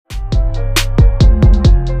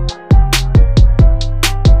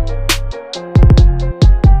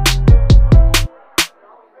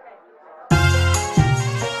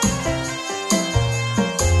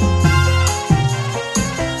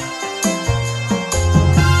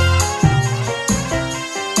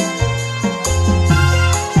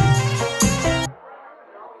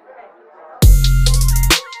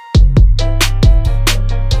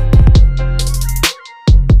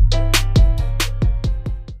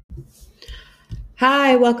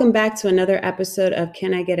Hi, welcome back to another episode of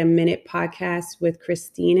Can I Get a Minute podcast with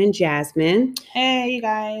Christine and Jasmine. Hey, you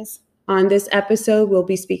guys. On this episode, we'll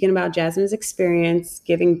be speaking about Jasmine's experience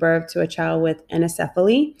giving birth to a child with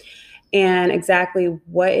anencephaly and exactly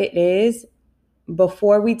what it is.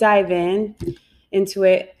 Before we dive into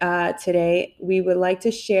it today, we would like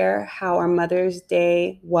to share how our Mother's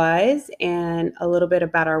Day was and a little bit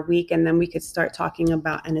about our week, and then we could start talking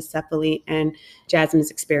about anencephaly and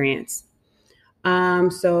Jasmine's experience.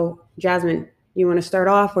 So Jasmine, you want to start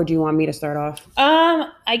off or do you want me to start off?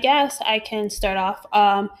 I guess I can start off.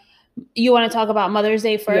 You want to talk about Mother's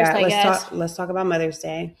Day first, Yeah, I guess? Let's talk about Mother's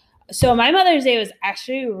Day. So my Mother's Day was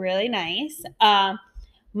actually really nice.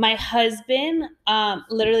 My husband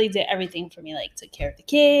literally did everything for me, like took care of the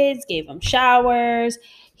kids, gave them showers,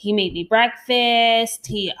 he made me breakfast,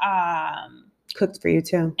 he Cooked for you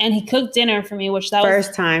too. And he cooked dinner for me, which that was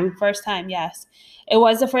first time, yes. It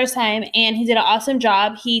was the first time, and he did an awesome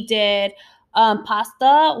job. He did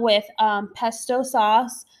pasta with pesto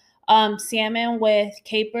sauce, salmon with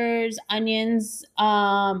capers, onions,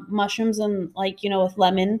 mushrooms, and with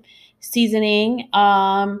lemon seasoning.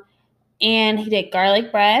 And he did garlic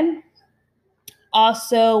bread,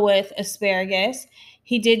 also with asparagus.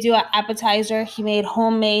 He did do an appetizer. He made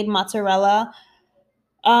homemade mozzarella.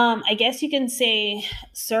 I guess you can say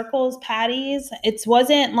circles patties. It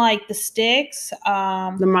wasn't like the sticks.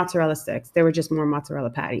 The mozzarella sticks. They were just more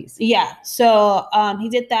mozzarella patties. Yeah. So he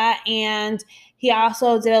did that, and he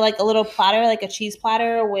also did a little platter, like a cheese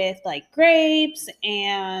platter with like grapes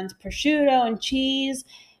and prosciutto and cheese,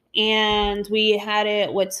 and we had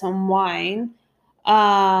it with some wine.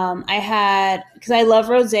 Because I love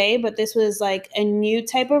rosé, but this was like a new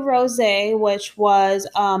type of rosé, which was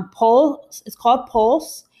Pulse. It's called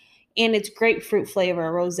Pulse, and it's grapefruit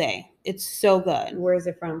flavor rosé. It's so good. Where is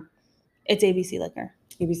it from? It's ABC Liquor.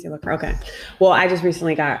 ABC Liquor. Okay. Well, I just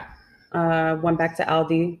recently went back to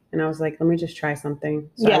Aldi, and I was like, let me just try something.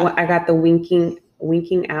 So yeah. I got the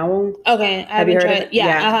Winking Owl. Okay, I haven't tried it.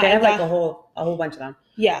 Yeah. They have like a whole bunch of them.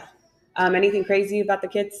 Yeah. Anything crazy about the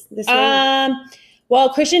kids this year? Well,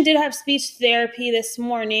 Christian did have speech therapy this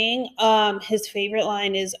morning. His favorite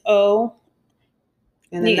line is "oh,"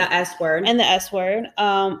 and then the S word. And the S word.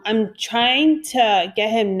 I'm trying to get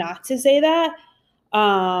him not to say that.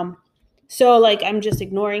 So I'm just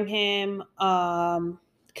ignoring him.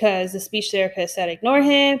 Because the speech therapist said ignore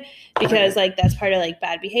him because that's part of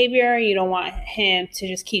bad behavior. You don't want him to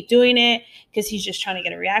just keep doing it because he's just trying to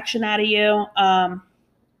get a reaction out of you.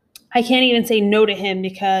 I can't even say no to him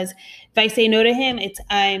because if I say no to him,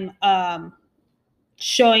 I'm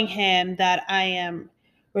showing him that I am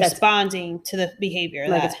responding to the behavior.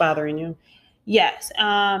 It's bothering you. Yes.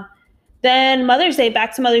 Then Mother's Day,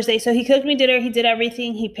 back to Mother's Day. So he cooked me dinner. He did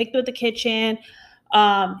everything. He picked up the kitchen.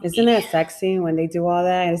 Isn't it sexy when they do all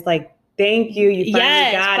that? It's like, thank you. You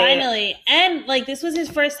finally got it. Finally. And this was his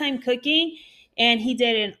first time cooking. And he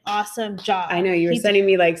did an awesome job. I know. You were sending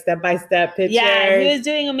me step-by-step pictures. Yeah, he was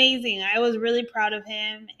doing amazing. I was really proud of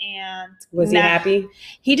him. And was he happy?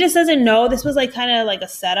 He just doesn't know. This was kind of like a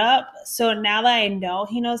setup. So now that I know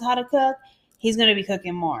he knows how to cook, he's going to be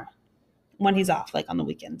cooking more when he's off, on the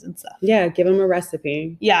weekends and stuff. Yeah, give him a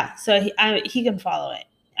recipe. Yeah, so he can follow it.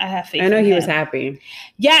 I have faith. I know he was happy.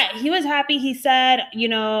 Yeah, he was happy. He said,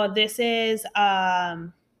 this is...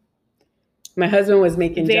 My husband was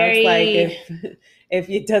making jokes if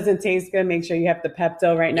it doesn't taste good, make sure you have the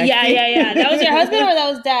Pepto right next to you. Yeah. That was your husband or that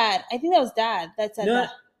was Dad? I think that was Dad that said that.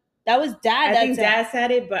 That was Dad. I think Dad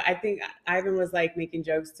said it, but I think Ivan was making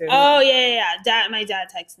jokes too. Oh, yeah. My dad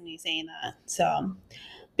texted me saying that. So,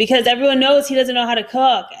 because everyone knows he doesn't know how to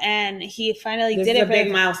cook, and he finally did it. This is a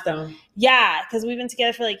big milestone. Yeah, because we've been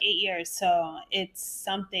together for 8 years, so it's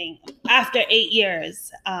something. After 8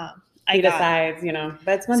 years, he decides,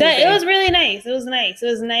 that's one. So it was really nice. It was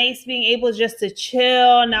nice being able just to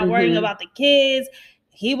chill, not worrying about the kids.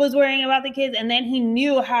 He was worrying about the kids, and then he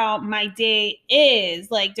knew how my day is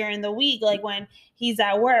during the week, when he's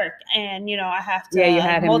at work, and I have to you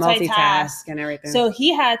had him multitask and everything. So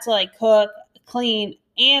he had to cook, clean,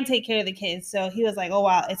 and take care of the kids. So he was like, "Oh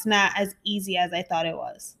wow, it's not as easy as I thought it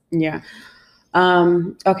was." Yeah.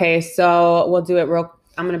 Okay, so we'll do it real.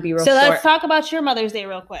 I'm going to be real short. So let's talk about your Mother's Day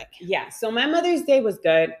real quick. Yeah. So my Mother's Day was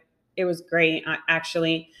good. It was great,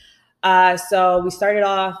 actually. So we started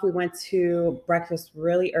off, we went to breakfast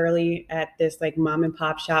really early at this mom and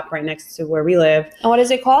pop shop right next to where we live. And what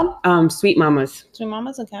is it called? Sweet Mama's. Sweet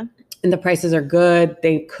Mama's, okay. And the prices are good.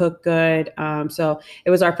 They cook good. So it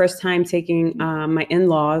was our first time taking my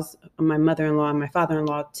in-laws, my mother-in-law and my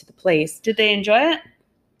father-in-law to the place. Did they enjoy it?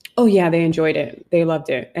 Oh yeah, they enjoyed it. They loved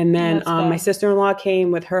it. And then That's my good. sister-in-law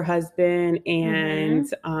came with her husband,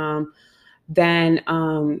 and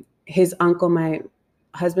then his uncle, my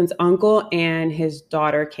husband's uncle, and his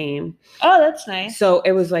daughter came. Oh, that's nice. So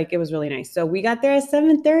it was really nice. So we got there at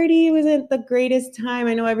 7:30. It wasn't the greatest time.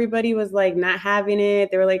 I know everybody was like not having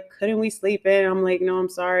it. They were like, couldn't we sleep in? I'm like, no, I'm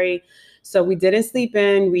sorry. So we didn't sleep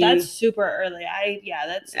in. That's super early.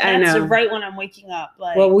 That's I know. right when I'm waking up.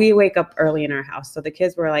 Like, Well, we wake up early in our house. So the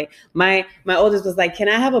kids were like, my oldest was like, can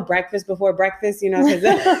I have a breakfast before breakfast? You know, because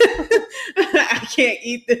I can't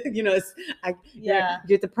eat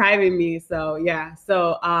you're depriving me. So yeah.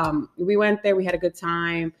 So we went there. We had a good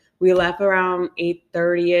time. We left around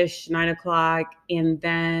 8:30ish, 9:00, and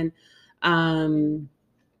then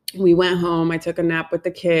we went home. I took a nap with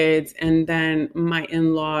the kids, and then my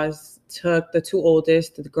in-laws took the two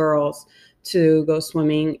oldest, the girls, to go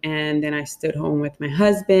swimming, and then I stood home with my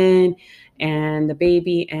husband and the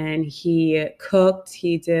baby, and he cooked.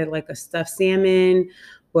 He did like a stuffed salmon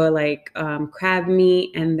with like crab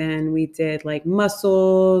meat, and then we did like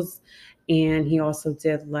mussels, and he also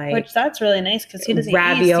did like, which that's really nice because he doesn't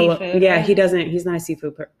ravioli. eat seafood. Yeah, right? he doesn't. He's not a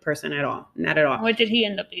seafood person at all. Not at all. What did he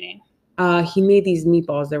end up eating? He made these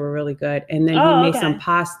meatballs that were really good, and then he made some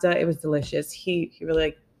pasta. It was delicious. He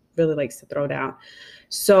really likes to throw down.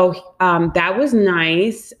 So that was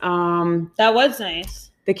nice. That was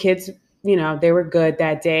nice. The kids, they were good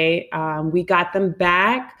that day. We got them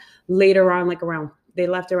back later on, like they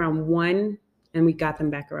left around 1, and we got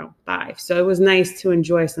them back around 5. So it was nice to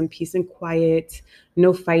enjoy some peace and quiet,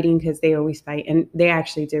 no fighting, because they always fight, and they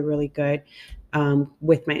actually did really good.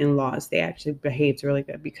 With my in-laws, they actually behaved really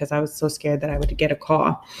good, because I was so scared that I would get a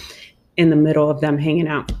call in the middle of them hanging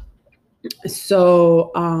out.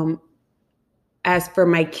 So as for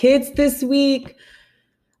my kids this week,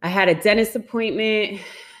 I had a dentist appointment.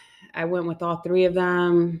 I went with all 3 of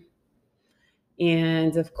them.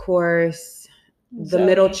 And of course, the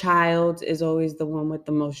middle child is always the one with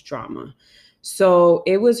the most drama. So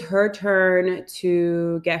it was her turn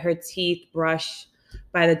to get her teeth brushed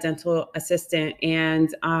by the dental assistant, and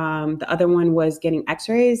the other one was getting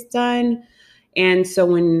x-rays done. And so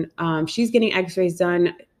when she's getting x-rays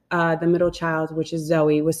done, the middle child, which is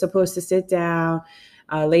Zoe, was supposed to sit down,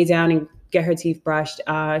 lay down, and get her teeth brushed.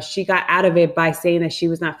 She got out of it by saying that she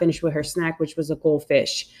was not finished with her snack, which was a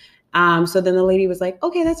goldfish. So then the lady was like,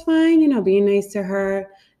 okay, that's fine, being nice to her.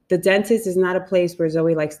 The dentist is not a place where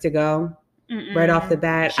Zoe likes to go. Right off the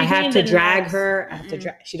bat. I have to drag her. I have to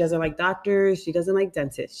drag. She doesn't like doctors. She doesn't like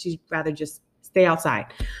dentists. She'd rather just stay outside.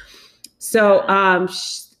 So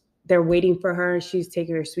they're waiting for her. She's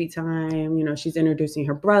taking her sweet time. She's introducing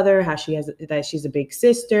her brother, how she's a big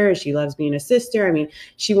sister. She loves being a sister. I mean,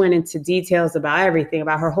 she went into details about everything,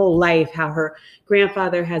 about her whole life, how her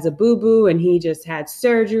grandfather has a boo-boo and he just had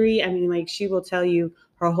surgery. I mean, like, she will tell you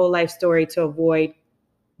her whole life story to avoid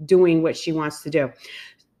doing what she wants to do.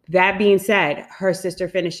 That being said, her sister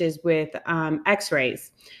finishes with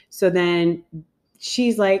x-rays. So then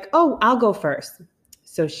she's like, oh, I'll go first.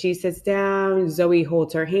 So she sits down. Zoe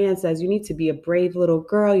holds her hand, says, you need to be a brave little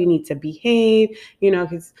girl. You need to behave,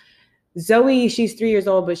 because Zoe, she's 3 years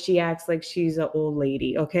old, but she acts like she's an old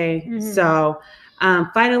lady. Okay. Mm-hmm. So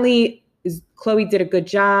finally, Chloe did a good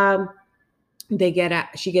job.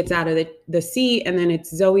 She gets out of the seat, and then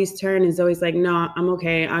it's Zoe's turn. And Zoe's like, no, I'm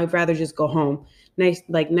okay. I'd rather just go home.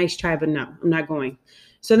 Nice try, but no, I'm not going.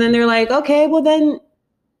 So then they're like, okay, well then,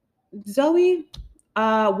 Zoe,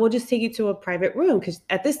 we'll just take you to a private room. Because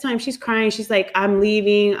at this time she's crying. She's like, I'm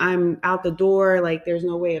leaving. I'm out the door. Like, there's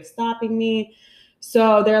no way of stopping me.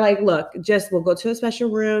 So they're like, look, we'll go to a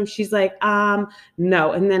special room. She's like,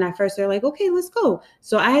 no. And then at first they're like, okay, let's go.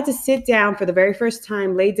 So I had to sit down for the very first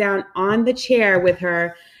time, lay down on the chair with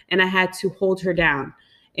her, and I had to hold her down.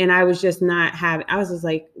 And I was just I was just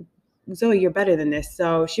like, Zoe, you're better than this.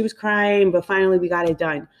 So she was crying, but finally we got it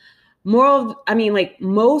done. Most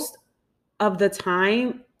of the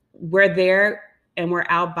time we're there and we're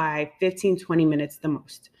out by 15, 20 minutes the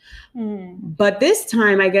most. But this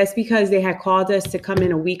time, I guess because they had called us to come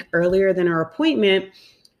in a week earlier than our appointment,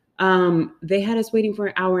 they had us waiting for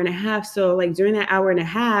an hour and a half. So like during that hour and a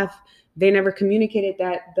half, they never communicated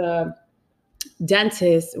that the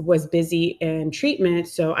dentist was busy in treatment.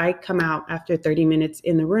 So I come out after 30 minutes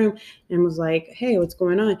in the room and was like, hey, what's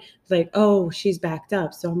going on? It's like, oh, she's backed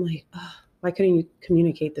up. So I'm like, oh, why couldn't you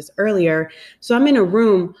communicate this earlier? So I'm in a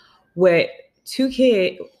room with two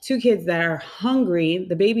kids that are hungry.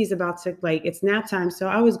 The baby's about to, like, it's nap time. So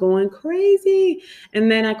I was going crazy. And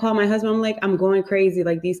then I called my husband. I'm like, I'm going crazy.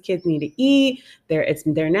 Like, these kids need to eat. It's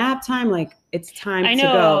their nap time. Like, it's time to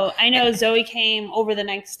go. I know Zoe came over the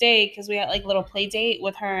next day because we had like a little play date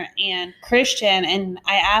with her and Christian. And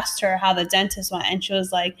I asked her how the dentist went. And she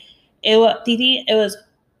was like, it was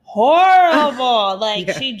horrible. Like,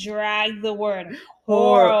 Yeah. she dragged the word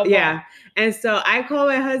horrible. Yeah. And so I called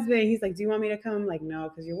my husband. He's like, do you want me to come? I'm like, no,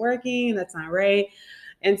 because you're working. That's not right.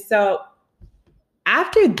 And so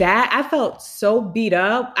after that, I felt so beat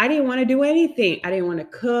up. I didn't want to do anything. I didn't want to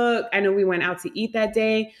cook. I know we went out to eat that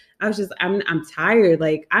day. I was just, I'm tired.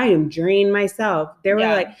 Like, I am drained myself. They were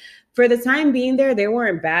like, for the time being there, they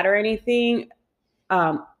weren't bad or anything.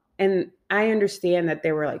 And I understand that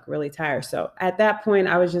they were like really tired. So at that point,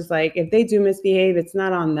 I was just like, if they do misbehave, it's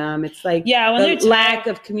not on them. It's like the lack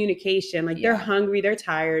of communication. Like, they're hungry, they're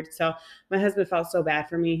tired. So my husband felt so bad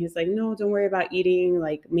for me. He's like, no, don't worry about eating,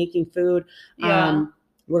 like making food.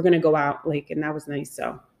 We're going to go out. Like, and that was nice.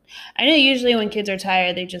 So I know usually when kids are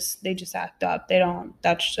tired, they just act up.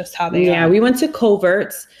 That's just how they are. Yeah, we went to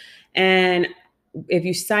Coverts, and if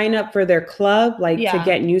you sign up for their club, like to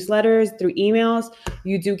get newsletters through emails,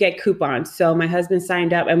 you do get coupons. So my husband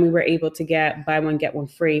signed up and we were able to get buy one, get one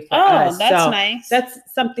free for us. Oh, that's nice. That's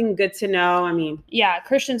something good to know. I mean, yeah,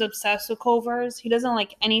 Christian's obsessed with Culver's. He doesn't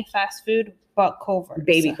like any fast food but Culver's.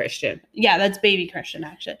 Baby Christian. Yeah, that's baby Christian,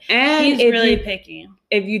 actually. And he's really picky.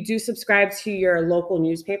 If you do subscribe to your local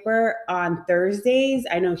newspaper on Thursdays,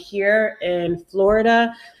 I know here in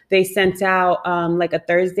Florida, they sent out like a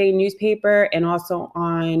Thursday newspaper, and also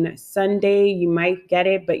on Sunday you might get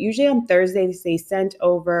it, but usually on Thursdays they sent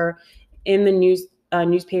over in the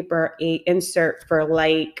newspaper a insert for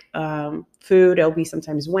like food. It'll be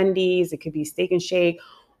sometimes Wendy's, it could be Steak and Shake,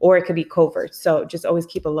 or it could be Covert. So just always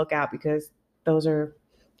keep a lookout because those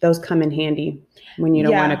come in handy when you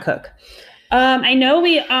don't want to cook. I know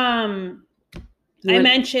I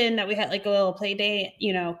mentioned that we had like a little play date.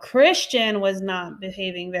 You know, Christian was not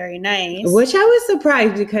behaving very nice. Which I was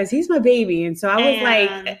surprised because he's my baby. And so I was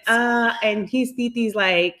like, and he's Titi's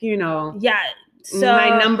like, you know, so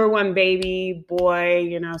my number one baby boy,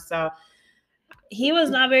 you know, so. He was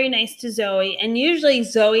not very nice to Zoe. And usually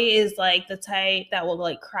Zoe is like the type that will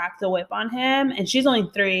like crack the whip on him. And she's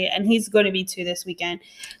only 3 and he's going to be 2 this weekend.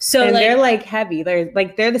 So and they're like heavy. They're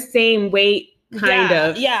the same weight kind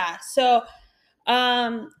of. Yeah. So,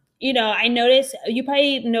 you know, you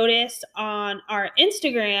probably noticed on our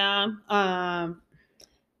Instagram,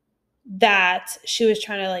 that she was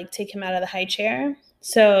trying to like take him out of the high chair.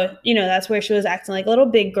 So, you know, that's where she was acting like a little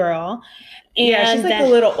big girl. And she's like a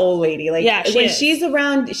little old lady. Like, when is. She's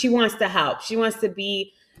around, she wants to help. She wants to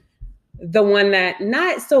be the one that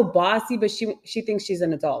not so bossy, but she thinks she's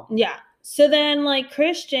an adult. Yeah. So then, like,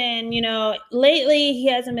 Christian, you know, lately he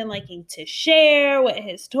hasn't been liking to share with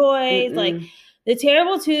his toys. Like, the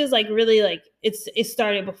Terrible 2 is like really like it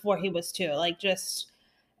started before he was 2. Like, just.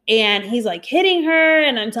 And he's like hitting her,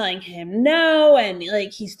 and I'm telling him no, and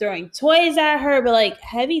like he's throwing toys at her, but like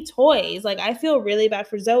heavy toys. Like, I feel really bad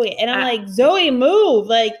for Zoe, and I'm like, Zoe, move,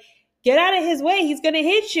 like get out of his way, he's gonna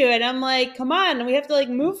hit you. And I'm like, come on, we have to like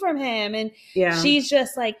move from him. And she's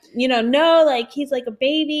just like, you know, no, like he's like a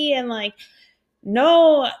baby, and like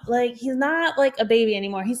no, like he's not like a baby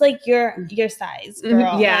anymore. He's like your size,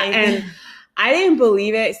 girl. Yeah, like, and I didn't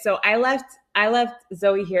believe it, so I left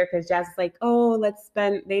Zoe here because Jazz was like, oh,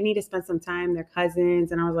 they need to spend some time, they're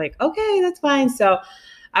cousins. And I was like, okay, that's fine. So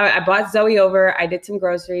I bought Zoe over, I did some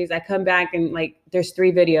groceries, I come back and like, there's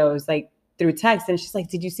 3 videos, like through text. And she's like,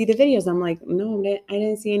 did you see the videos? I'm like, no, I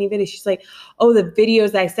didn't see any videos. She's like, oh, the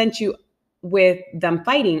videos I sent you with them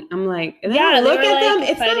fighting. I'm like, and then I look at them,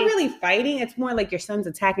 it's not really fighting. It's more like your son's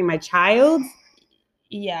attacking my child.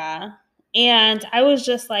 Yeah. And I was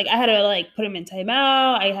just like, I had to like put him in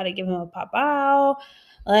timeout. I had to give him a pop-out.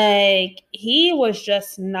 Like, he was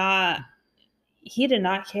just he did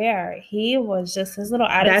not care. He was just, his little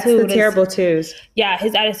attitude. That's the Terrible 2s. Yeah,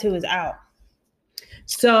 his attitude was out.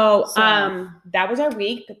 So that was our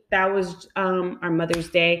week. That was our Mother's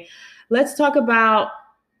Day. Let's talk about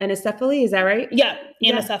anencephaly. Is that right? Yeah,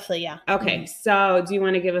 anencephaly, yeah. Okay, so do you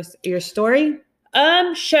want to give us your story?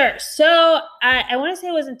 Sure. So I want to say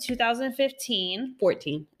it was in 2015.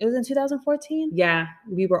 14. It was in 2014? Yeah,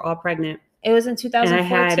 we were all pregnant. It was in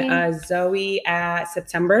 2014. And I had Zoe at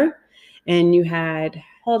September, and you had...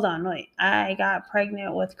 Hold on, wait. I got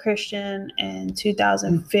pregnant with Christian in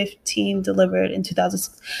 2015, delivered in 2000.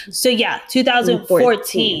 So yeah,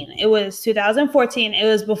 2014. It was 2014. It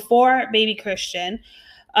was before baby Christian.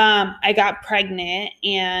 I got pregnant,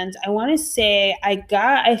 and I want to say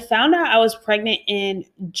I found out I was pregnant in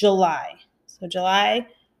July. So July,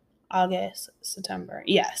 August, September.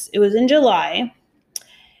 Yes, it was in July.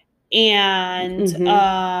 And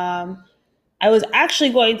I was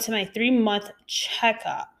actually going to my 3-month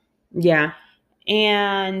checkup. Yeah.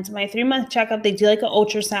 And my 3-month checkup, they do like an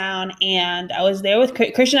ultrasound, and I was there with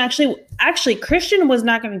Christian. Actually, Christian was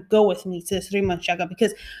not going to go with me to this 3-month checkup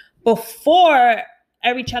because before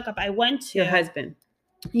every checkup I went to, your husband.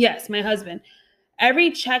 Yes, my husband.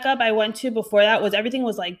 Every checkup I went to before that was everything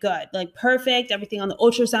was like good, like perfect. Everything on the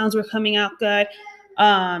ultrasounds were coming out good.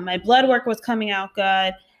 My blood work was coming out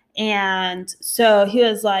good. And so he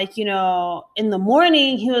was like, in the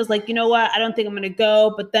morning, he was like, you know what? I don't think I'm going to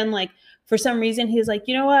go. But then like, for some reason, he was like,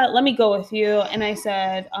 you know what? Let me go with you. And I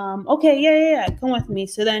said, okay, yeah, come with me.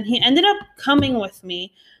 So then he ended up coming with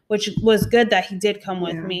me, which was good that he did come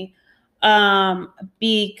with me.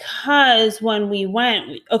 Because when we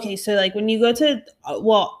went, okay, so like when you go to,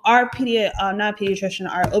 our not pediatrician,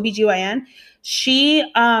 our OBGYN,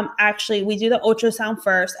 she, actually, we do the ultrasound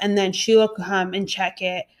first, and then she will come and check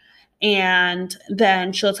it. And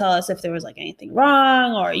then she'll tell us if there was like anything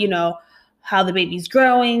wrong, or, how the baby's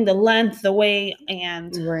growing, the length, the weight.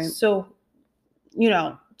 And so,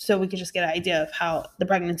 so we could just get an idea of how the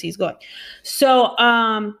pregnancy is going. So,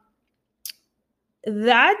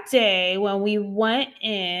 that day when we went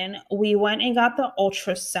and got the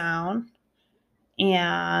ultrasound,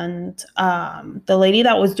 and the lady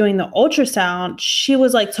that was doing the ultrasound, she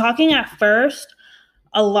was like talking at first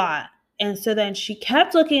a lot. And so then she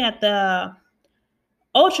kept looking at the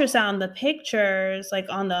ultrasound, the pictures like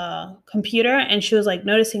on the computer, and she was like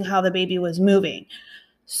noticing how the baby was moving.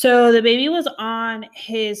 So the baby was on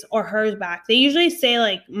his or her back. They usually say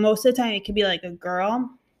like most of the time it could be like a girl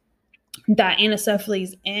that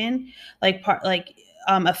anencephaly's in, like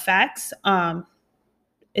affects.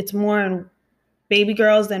 It's more in baby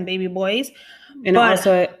girls than baby boys. And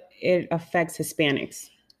also it affects Hispanics.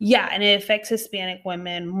 Yeah, and it affects Hispanic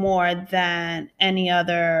women more than any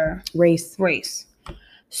other race.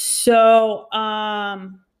 So,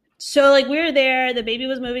 like we were there, the baby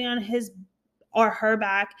was moving on his or her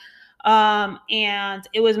back. And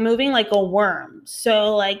it was moving like a worm.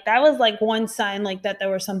 So like that was like one sign like that there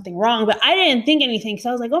was something wrong, but I didn't think anything. So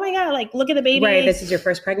I was like, oh my God, like look at the baby. Right. This is your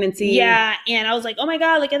first pregnancy. Yeah. And I was like, oh my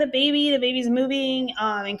God, look at the baby's moving.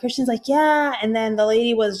 And Christian's like, yeah. And then the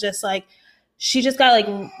lady was just like, she just got like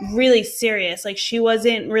really serious. Like she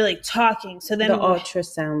wasn't really talking. So then the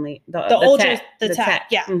ultrasound, the tech.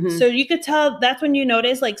 Yeah. Mm-hmm. So you could tell that's when you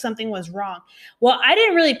notice like something was wrong. Well, I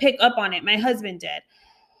didn't really pick up on it. My husband did.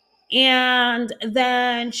 And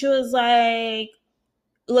then she was like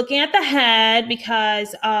looking at the head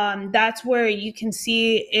because that's where you can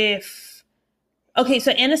see if, okay,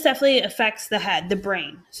 so anencephaly affects the head, the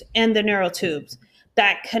brain, and the neural tubes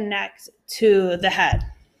that connect to the head.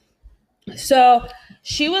 So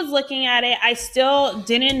she was looking at it. I still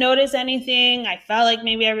didn't notice anything. I felt like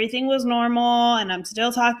maybe everything was normal, and I'm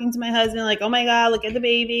still talking to my husband like, oh my God, look at the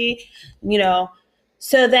baby,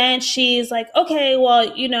 So then she's like, okay,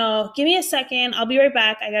 well, give me a second. I'll be right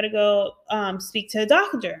back. I got to go speak to a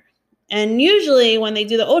doctor. And usually when they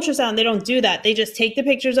do the ultrasound, they don't do that. They just take the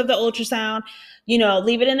pictures of the ultrasound,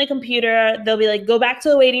 leave it in the computer. They'll be like, go back to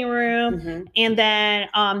the waiting room. Mm-hmm. And then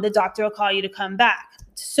the doctor will call you to come back.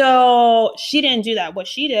 So she didn't do that. What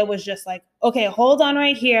she did was just like, okay, hold on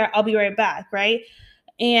right here. I'll be right back. Right.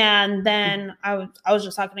 And then I was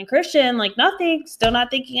just talking to Christian, like nothing, still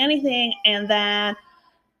not thinking anything. And then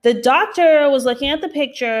the doctor was looking at the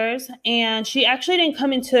pictures, and she actually didn't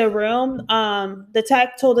come into the room. The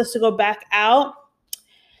tech told us to go back out.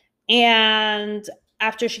 And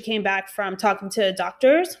after she came back from talking to the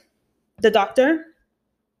doctor,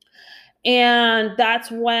 and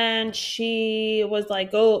that's when she was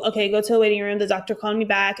like, go to the waiting room. The doctor called me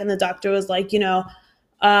back, and the doctor was like,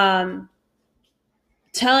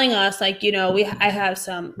 telling us like, I have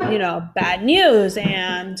some, bad news.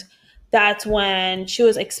 And that's when she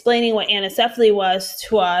was explaining what anencephaly was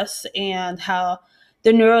to us and how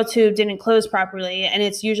the neural tube didn't close properly. And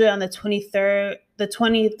it's usually on the 23rd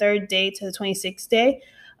day to the 26th day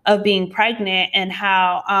of being pregnant, and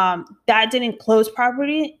how that didn't close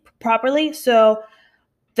properly. So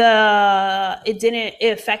it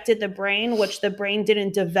affected the brain, which the brain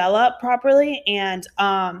didn't develop properly. And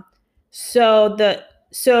so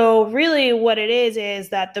really what it is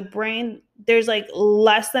that the brain, there's like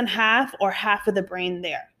less than half or half of the brain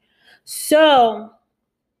there. So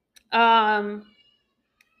the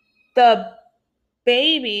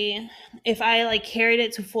baby, if I like carried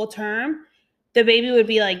it to full term, the baby would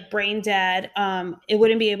be like brain dead. It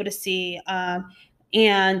wouldn't be able to see.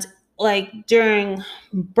 And like during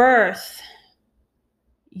birth,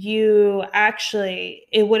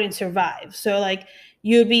 it wouldn't survive. So like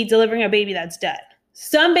you'd be delivering a baby that's dead.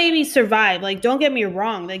 Some babies survive. Like, don't get me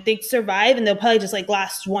wrong. Like, they survive and they'll probably just like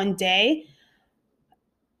last one day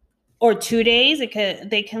or 2 days.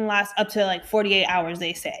 They can last up to like 48 hours,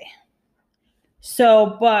 they say.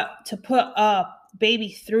 So, but to put a baby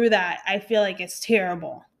through that, I feel like it's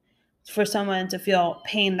terrible for someone to feel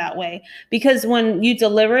pain that way, because when you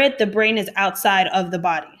deliver it, the brain is outside of the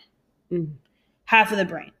body. Half of the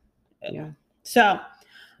brain. Yeah. So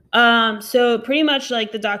pretty much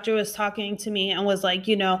like the doctor was talking to me and was like,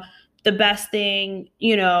 the best thing,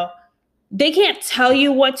 they can't tell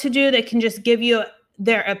you what to do. They can just give you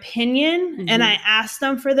their opinion. And I asked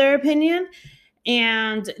them for their opinion,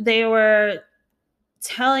 and they were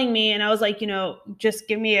telling me, and I was like, just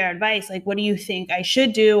give me your advice. Like, what do you think I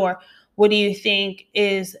should do? Or what do you think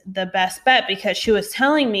is the best bet? Because she was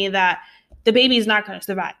telling me that the baby is not going to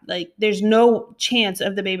survive. Like, there's no chance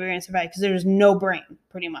of the baby going to survive because there's no brain,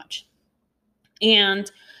 pretty much.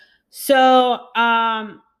 And so,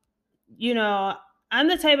 I'm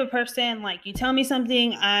the type of person, like, you tell me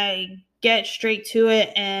something, I get straight to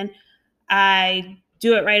it and I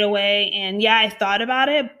do it right away. And yeah, I thought about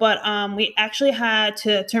it, but we actually had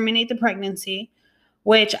to terminate the pregnancy,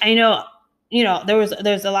 which I know, there's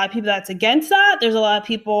a lot of people that's against that. There's a lot of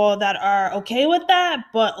people that are okay with that.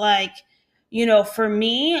 But like, for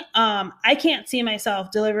me, I can't see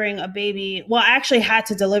myself delivering a baby. Well, I actually had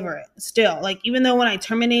to deliver it still. Like, even though when I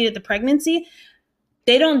terminated the pregnancy,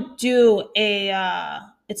 they don't do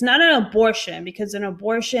it's not an abortion, because an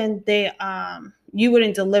abortion, you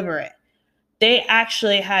wouldn't deliver it. They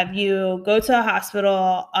actually have you go to a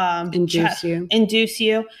hospital, induce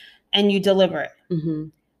you, and you deliver it,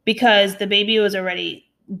 because the baby was already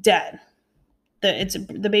dead.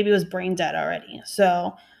 The baby was brain dead already.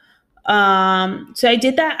 So I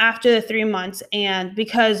did that after the 3 months, and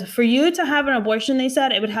because for you to have an abortion, they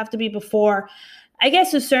said it would have to be before, I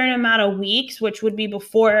guess, a certain amount of weeks, which would be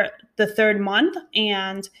before the 3rd month,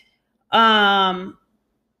 and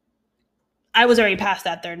I was already past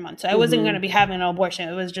that 3rd month, so I wasn't going to be having an abortion.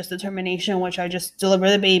 It was just a termination, which I just deliver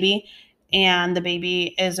the baby, and the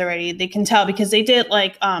baby is already, they can tell because they did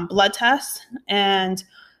like blood tests and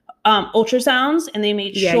ultrasounds, and they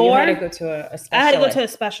made sure. You had to go to a specialist. I had to go to a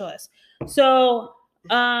specialist. So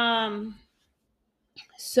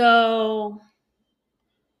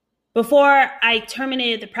before I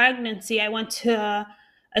terminated the pregnancy, I went to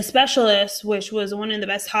a specialist, which was one of the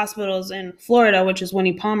best hospitals in Florida, which is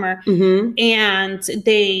Winnie Palmer. And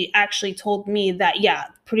they actually told me that, yeah,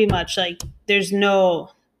 pretty much like the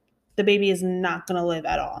baby is not going to live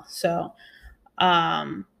at all. So,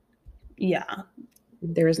 yeah.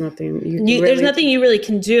 There is nothing there's nothing you really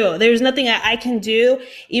can do. There's nothing I can do,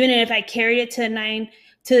 even if I carried it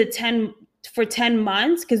to 10 for 10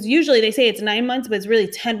 months, because usually they say it's 9 months, but it's really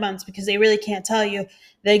 10 months because they really can't tell you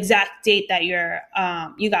the exact date that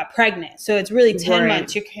you got pregnant. So it's really 10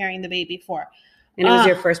 months you're carrying the baby for. And it was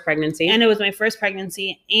your first pregnancy. And it was my first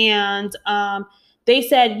pregnancy. And they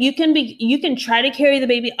said you can try to carry the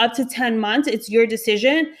baby up to 10 months. It's your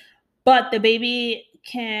decision, but the baby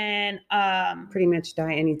can pretty much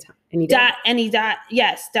die anytime. Die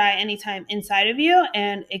anytime inside of you,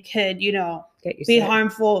 and it could, be sick,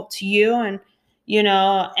 harmful to you, and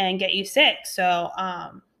and get you sick. So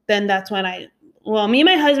then that's when me and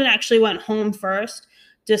my husband actually went home first,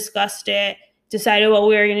 discussed it, decided what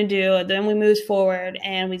we were going to do. Then we moved forward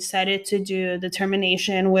and we decided to do the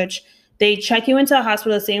termination, which they check you into a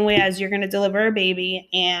hospital the same way as you're going to deliver a baby,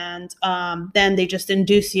 and then they just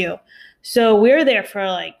induce you. So we were there for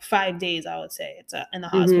like 5 days, I would say. It's in the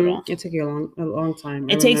hospital. It took you a long time.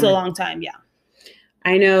 It takes a long time, yeah.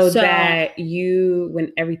 I know that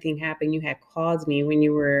when everything happened, you had called me when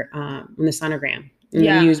you were on the sonogram and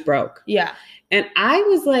the news broke. Yeah. And I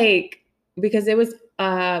was like, because it was,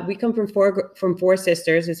 we come from four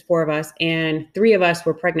sisters, it's 4 of us, and 3 of us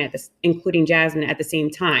were pregnant, including Jasmine, at the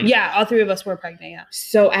same time. Yeah, all 3 of us were pregnant, yeah.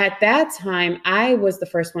 So at that time, I was the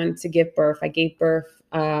first one to give birth. I gave birth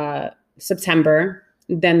September.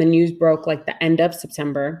 Then the news broke like the end of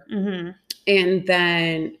September. And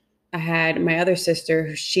then I had my other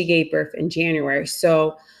sister, she gave birth in January.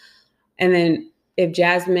 So, and then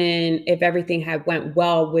if everything had went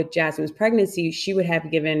well with Jasmine's pregnancy, she would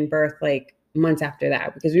have given birth like months after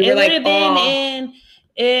that, because we were like, it would have been in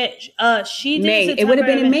May. It would have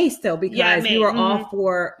been in May still, because we were all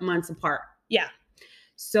 4 months apart. Yeah.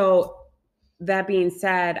 So that being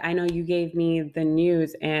said, I know you gave me the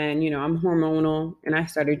news, and I'm hormonal, and I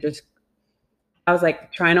started just I was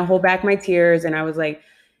like trying to hold back my tears, and I was like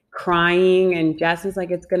crying, and Jasmine's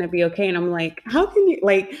like, it's gonna be okay. And I'm like, how can you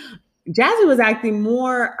like Jasmine was acting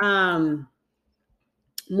more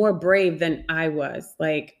brave than I was.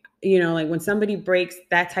 Like, you know, like when somebody breaks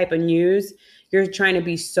that type of news, you're trying to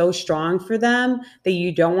be so strong for them that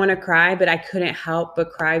you don't want to cry. But I couldn't help but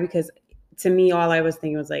cry because to me, all I was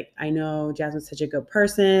thinking was like, I know Jasmine's such a good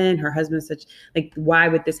person. Her husband's such like, why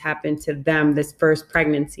would this happen to them, this first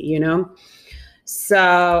pregnancy, you know?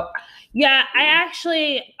 So Yeah, I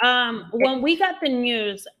actually, when we got the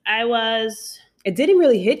news, it didn't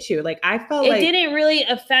really hit you. Like I felt it like didn't really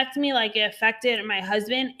affect me like it affected my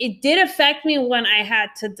husband. It did affect me when I had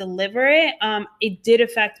to deliver it. It did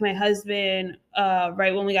affect my husband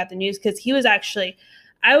right when we got the news because he was actually,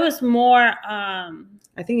 I was more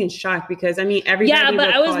I think in shock because I mean everybody. Yeah, but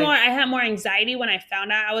I had more anxiety when I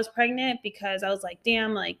found out I was pregnant because I was like,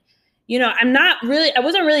 damn, like, you know, I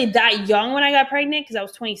wasn't really that young when I got pregnant because I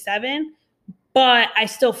was 27, but I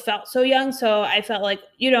still felt so young. So I felt like,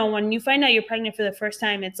 you know, when you find out you're pregnant for the first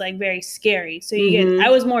time, it's like very scary. So I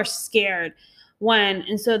was more scared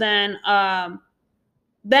and so then I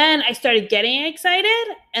started getting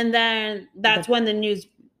excited. And then that's when the news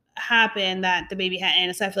happened that the baby had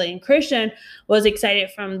anencephaly, and Christian was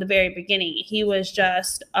excited from the very beginning. He was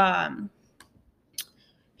just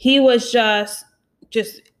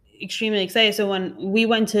extremely excited. So when we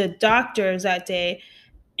went to doctors that day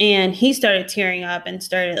and he started tearing up and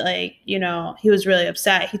started like, you know, he was really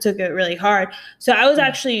upset. He took it really hard. So I was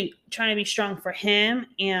actually trying to be strong for him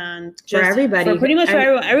and just for everybody, pretty much for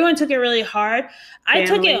everyone. Everyone took it really hard. Family. I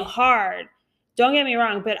took it hard. Don't get me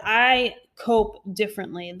wrong, but I cope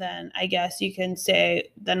differently than I guess you can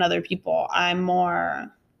say than other people. I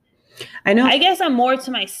guess I'm more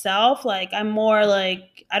to myself. Like I'm more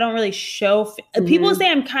like, I don't really show. People say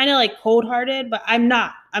I'm kind of like cold-hearted, but I'm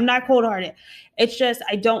not. I'm not cold-hearted. It's just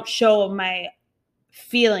I don't show my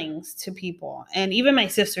feelings to people. And even my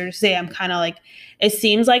sisters say I'm kind of like, it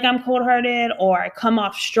seems like I'm cold-hearted or I come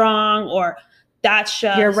off strong or that's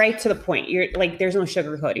just. You're right to the point. You're like, there's no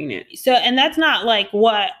sugarcoating it. So, and that's not like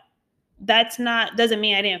doesn't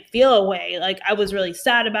mean I didn't feel a way. Like I was really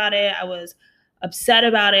sad about it. I was upset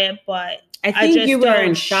about it, but I think you were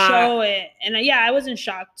in shock. Show it. And I was in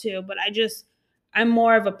shock too, but I'm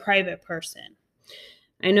more of a private person.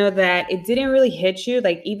 I know that it didn't really hit you,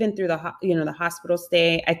 like even through the hospital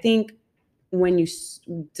stay. I think when you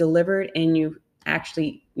delivered and you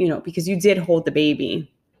actually, you know, because you did hold the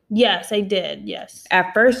baby. Yes, I did. Yes.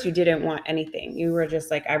 At first, you didn't want anything. You were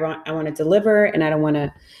just like, I want to deliver, and I don't want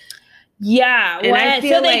to. Yeah. And I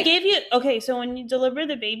feel so they gave you, okay, so when you deliver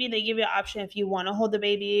the baby, they give you an option if you want to hold the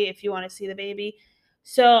baby, if you want to see the baby.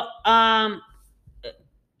 So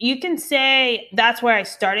you can say that's where I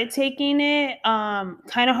started taking it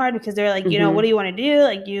kind of hard because they're like, you know, what do you want to do?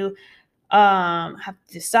 Like you have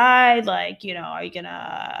to decide, like, you know, are you going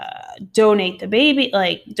to donate the baby,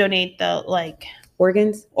 like donate the like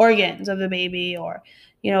organs of the baby, or,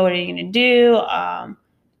 you know, what are you going to do?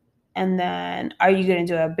 And then are you going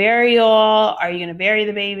to do a burial? Are you going to bury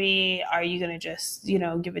the baby? Are you going to just, you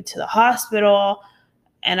know, give it to the hospital?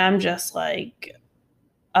 And I'm just like,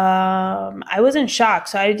 I was in shock.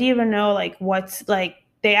 So I didn't even know like what's like,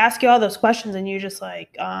 they ask you all those questions and you're just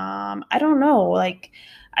like, I don't know. Like,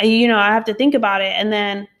 I have to think about it. And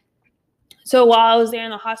then, so while I was there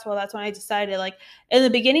in the hospital, that's when I decided, like, in the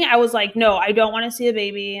beginning, I was like, no, I don't want to see a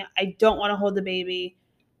baby. I don't want to hold the baby.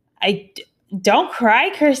 Don't cry,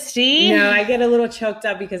 Christine. No, I get a little choked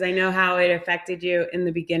up because I know how it affected you in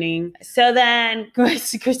the beginning. So then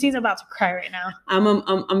Christine's about to cry right now.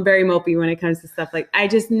 I'm very mopey when it comes to stuff. Like, I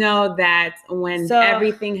just know that when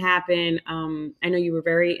everything happened, I know you were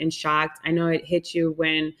very in shock. I know it hit you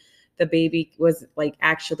when the baby was like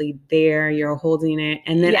actually there, you're holding it.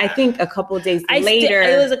 And then I think a couple of days later.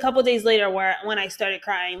 It was a couple of days later when I started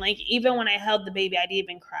crying. Like, even when I held the baby, I didn't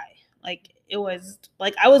even cry. Like, it was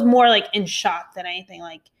like I was more like in shock than anything,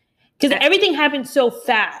 like, because everything happened so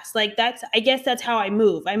fast. Like, I guess that's how I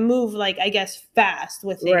move. I move like, I guess, fast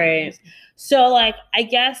with things. Right. So like, I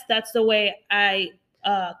guess that's the way I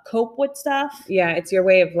cope with stuff. Yeah, it's your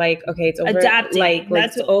way of like, okay, it's over. Adapting. Like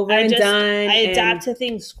that's over and done. I adapt to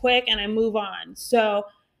things quick and I move on. So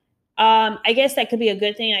I guess that could be a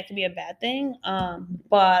good thing. That could be a bad thing.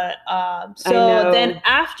 But so then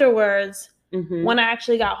afterwards. Mm-hmm. When I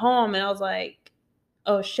actually got home and I was like,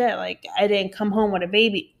 oh shit, like I didn't come home with a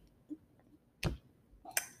baby.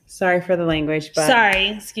 Sorry for the language, but sorry,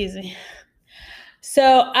 excuse me.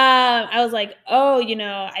 So I was like, oh,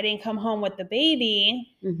 I didn't come home with the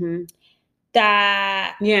baby. Mm-hmm.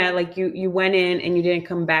 That like you went in and you didn't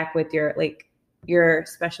come back with your like your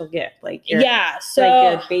special gift, like your so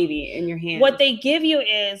like your baby in your hand. What they give you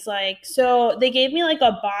is like, so they gave me like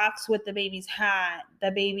a box with the baby's hat, the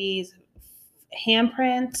baby's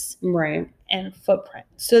handprints, right, and footprint.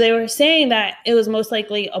 So they were saying that it was most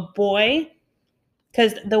likely a boy,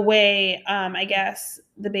 because the way I guess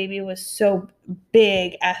the baby was so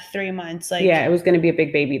big at 3 months, like, yeah, it was going to be a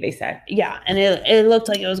big baby, they said. Yeah, and it looked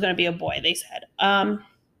like it was going to be a boy, they said.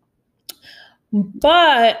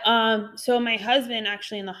 But so my husband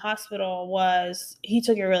actually in the hospital he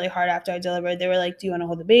took it really hard after I delivered. They were like, do you want to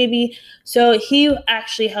hold the baby? So he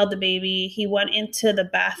actually held the baby. He went into the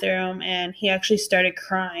bathroom and he actually started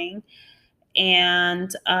crying.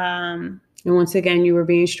 And once again, you were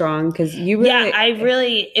being strong because you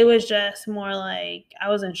really... it was just more like I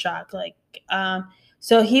was in shock. Like,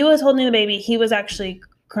 so he was holding the baby. He was actually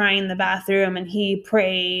crying in the bathroom and he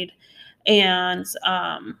prayed. And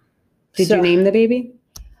did you name the baby?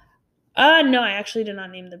 No, I actually did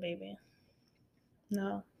not name the baby.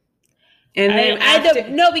 No. And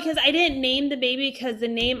then no, because I didn't name the baby because the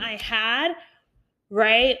name I had,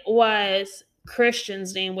 right, was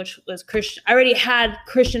Christian's name, which was Christian. I already had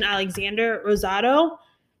Christian Alexander Rosado.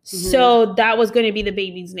 So that was going to be the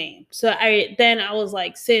baby's name. So I was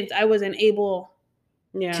like, since I wasn't able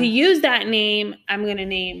to use that name, I'm going to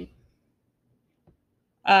name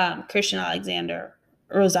Christian Alexander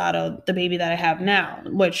Rosado, the baby that I have now,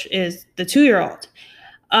 which is the 2-year-old.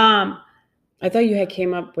 I thought you had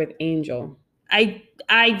came up with Angel. I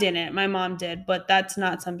didn't. My mom did, but that's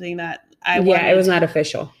not something that I wanted. Yeah, it was not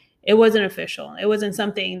official. It wasn't official. It wasn't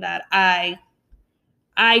something that I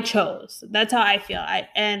chose. That's how I feel.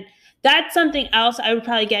 And that's something else I would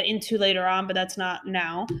probably get into later on, but that's not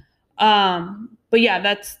now. But yeah,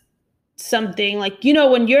 that's something like,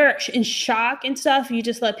 when you're in shock and stuff, you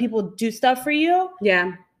just let people do stuff for you.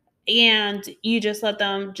 Yeah. And you just let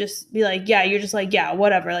them just be like, yeah, you're just like, yeah,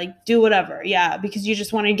 whatever, like do whatever. Yeah. Because you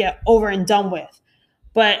just want to get over and done with.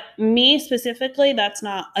 But me specifically, that's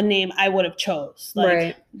not a name I would have chose. Like,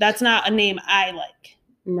 right. That's not a name I like.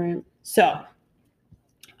 Right. So,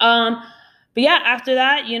 but yeah, after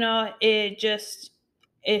that,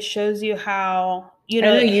 it shows you how, I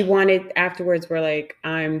know you wanted afterwards were like,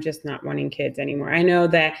 I'm just not wanting kids anymore. I know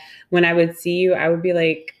that when I would see you, I would be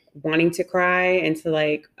like wanting to cry and to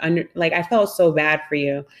like I felt so bad for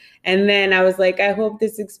you. And then I was like, I hope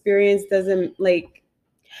this experience doesn't like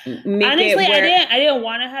make honestly, it where... I didn't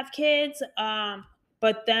want to have kids.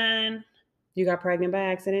 But then you got pregnant by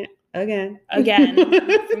accident again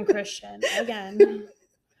from Christian again.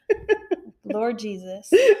 Lord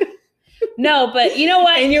Jesus. No, but you know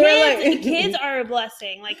what? And you were like, kids are a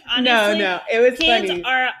blessing. Like, honestly, no, it was kids funny.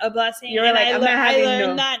 Are a blessing. You were like, I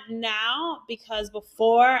learned that now, because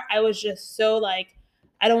before I was just so like,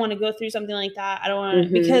 I don't want to go through something like that. I don't want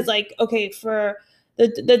to, because like, okay, for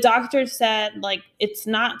the doctor said like, it's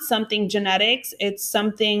not something genetics. It's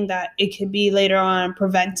something that it could be later on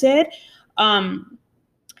prevented. It happens.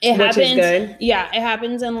 Which is good. Yeah, it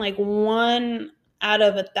happens in like 1 out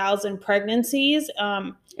of 1,000 pregnancies.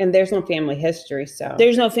 And there's no family history, so.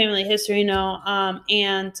 There's no family history, no.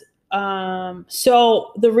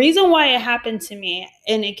 So the reason why it happened to me,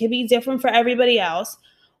 and it could be different for everybody else,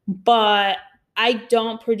 but I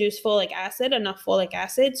don't produce enough folic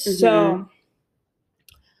acid. So,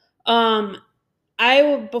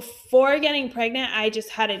 before getting pregnant, I just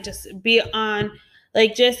had to just be on,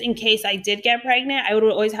 like, just in case I did get pregnant, I would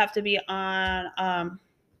always have to be on,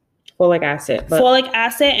 folic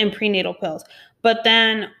acid and prenatal pills. But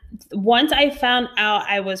then once I found out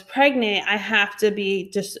I was pregnant, I have to be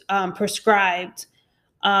just prescribed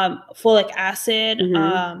folic acid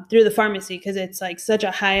through the pharmacy, because it's like such a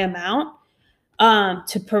high amount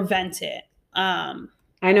to prevent it.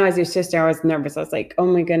 I know, as your sister, I was nervous. I was like, oh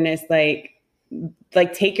my goodness, like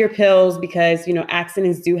take your pills, because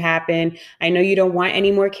accidents do happen. I know you don't want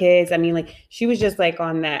any more kids. I mean, like, she was just like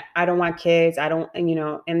on that, I don't want kids. I don't,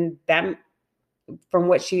 and that, from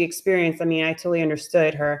what she experienced, I mean, I totally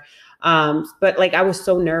understood her. But like, I was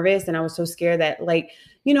so nervous and I was so scared that like,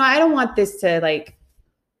 I don't want this to like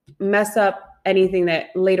mess up anything that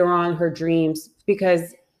later on her dreams,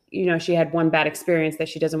 because, she had one bad experience that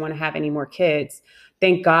she doesn't want to have any more kids.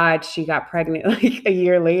 Thank God she got pregnant like a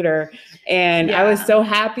year later. And I was so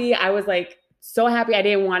happy. I was like, so happy. I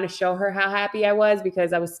didn't want to show her how happy I was,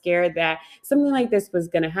 because I was scared that something like this was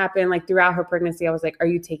going to happen. Like, throughout her pregnancy, I was like, are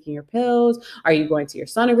you taking your pills? Are you going to your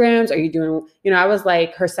sonograms? Are you doing, I was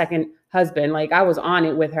like her second husband. Like, I was on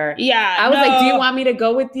it with her. Yeah. I was like, do you want me to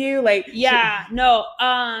go with you? Like, yeah, no.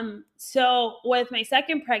 So with my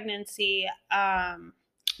second pregnancy, I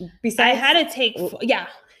had to take,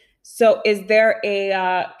 So is there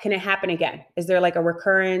can it happen again? Is there like a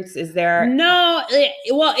recurrence? Is there? No,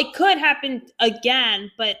 well, it could happen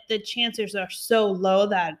again, but the chances are so low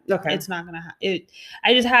that it's not going to happen.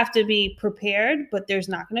 I just have to be prepared, but there's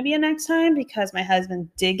not going to be a next time because my husband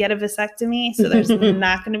did get a vasectomy. So there's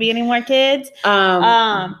not going to be any more kids.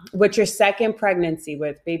 What's your second pregnancy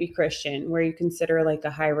with baby Christian? Were you consider like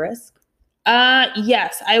a high risk?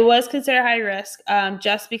 Yes, I was considered high risk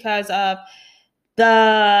just because of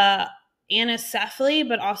the anencephaly,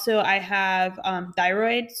 but also I have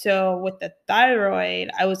thyroid. So with the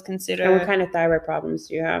thyroid, I was considered. And what kind of thyroid problems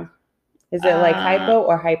do you have? Is it like hypo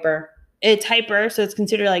or hyper? It's hyper, so it's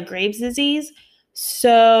considered like Graves' disease.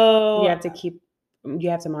 So you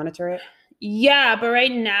have to monitor it. Yeah, but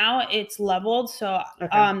right now it's leveled, so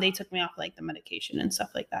they took me off like the medication and stuff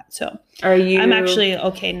like that. So I'm actually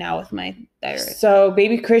okay now with my thyroid. So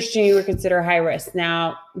baby Christian, you were considered high risk.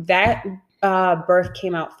 Now that birth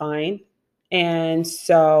came out fine, and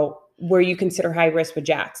so were you considered high risk with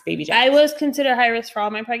baby Jax? I was considered high risk for all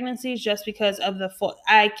my pregnancies just because of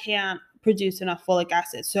I can't produce enough folic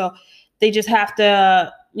acid, so they just have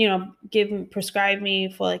to prescribe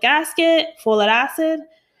me folic acid.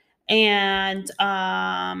 And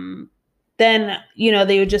then,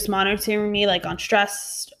 they would just monitor me like on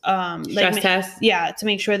stress tests. Yeah, to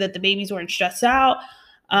make sure that the babies weren't stressed out.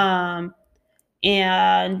 And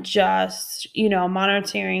just,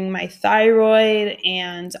 monitoring my thyroid.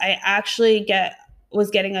 And I actually was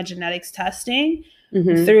getting a genetics testing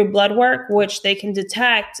through blood work, which they can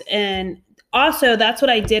detect. And also, that's what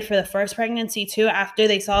I did for the first pregnancy too. After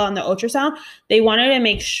they saw on the ultrasound, they wanted to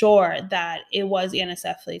make sure that it was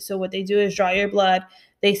anencephaly. So what they do is draw your blood.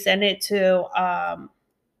 They send it to a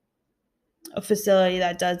facility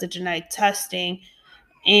that does the genetic testing,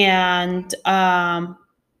 and then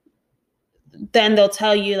they'll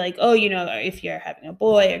tell you like, oh, if you're having a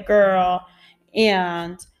boy, a girl,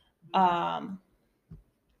 and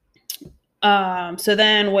so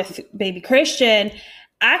then with baby Christian.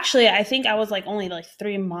 Actually, I think I was like only like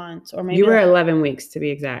 3 months or maybe. You were 11 weeks to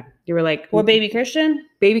be exact. You were like. Well, baby Christian?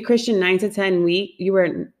 Baby Christian, 9 to 10 weeks. You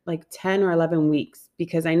were like 10 or 11 weeks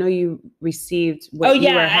because I know you received what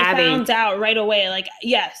you were having. I found out right away. Like,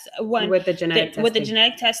 yes. With the genetic testing. With the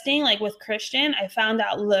genetic testing, like with Christian, I found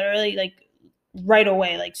out literally like right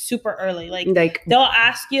away, like super early. Like they'll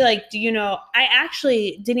ask you like, do you know? I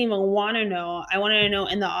actually didn't even want to know. I wanted to know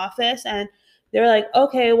in the office, and they were like,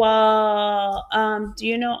 okay, well, do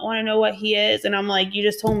you want to know what he is? And I'm like, you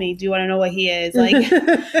just told me, do you want to know what he is? Like,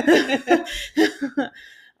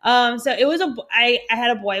 so it was I had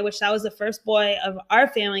a boy, which that was the first boy of our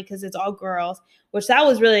family because it's all girls, which that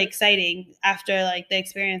was really exciting after like the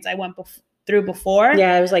experience I went through before.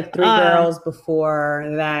 Yeah, it was like 3 girls before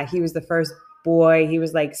that. He was the first boy. He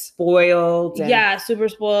was like spoiled. Yeah, super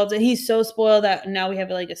spoiled. And he's so spoiled that now we have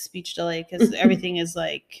like a speech delay because everything is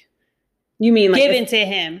like. You mean like given to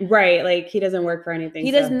him. Right. Like he doesn't work for anything. He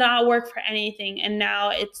does not work for anything. And now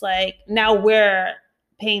it's like, now we're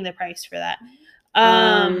paying the price for that.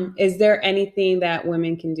 Is there anything that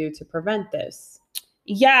women can do to prevent this?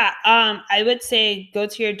 Yeah. I would say go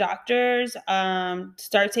to your doctors,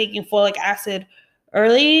 start taking folic acid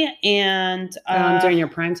early and during your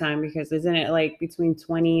prime time, because isn't it like between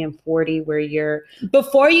 20 and 40 where you're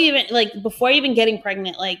before you even getting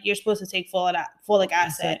pregnant, like you're supposed to take folic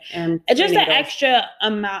acid and just an extra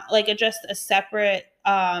amount, like just a separate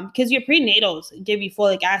because your prenatals give you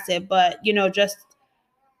folic acid, but just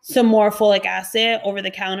some more folic acid over the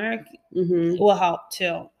counter will help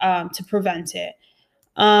too, to prevent it.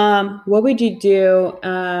 What would you do?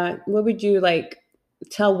 What would you like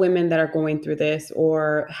tell women that are going through this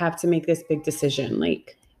or have to make this big decision?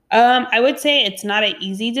 Like, I would say it's not an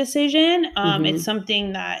easy decision. It's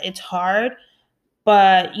something that it's hard,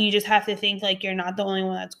 but you just have to think like you're not the only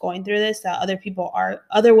one that's going through this, that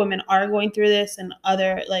other women are going through this, and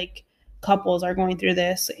other like couples are going through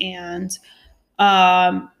this. And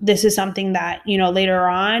this is something that, later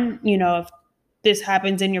on, if this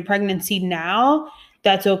happens in your pregnancy now,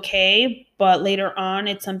 that's okay. But later on,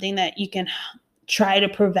 it's something that you can try to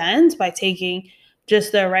prevent by taking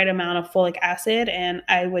just the right amount of folic acid. And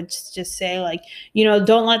I would just say like,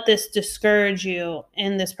 don't let this discourage you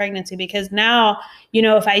in this pregnancy, because now,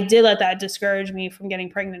 if I did let that discourage me from getting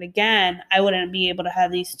pregnant again, I wouldn't be able to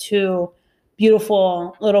have these 2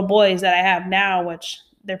 beautiful little boys that I have now, which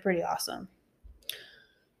they're pretty awesome.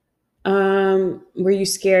 Were you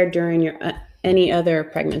scared during your any other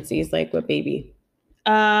pregnancies, like with baby?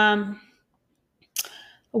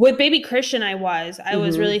 With baby Christian, I was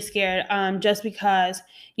really scared, just because,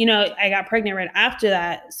 I got pregnant right after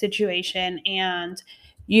that situation. And,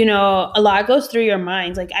 you know, a lot goes through your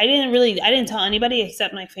minds. Like I didn't tell anybody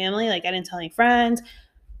except my family. Like I didn't tell any friends.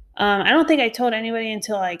 I don't think I told anybody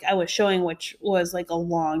until like I was showing, which was like a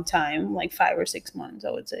long time, like 5 or 6 months,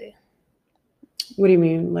 I would say. What do you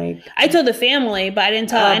mean? Like I told the family, but I didn't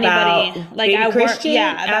tell anybody like at work.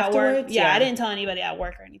 Yeah, about work. Yeah, I didn't tell anybody at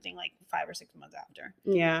work or anything like 5 or 6 months after.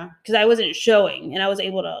 Yeah. Because I wasn't showing and I was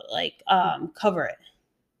able to like cover it.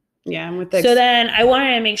 Yeah, I'm with so then I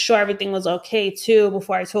wanted to make sure everything was okay too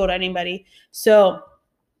before I told anybody. So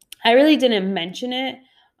I really didn't mention it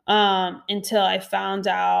until I found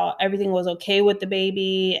out everything was okay with the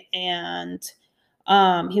baby and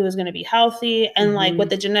he was going to be healthy. And like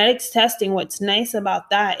with the genetics testing, what's nice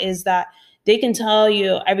about that is that they can tell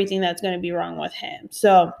you everything that's going to be wrong with him.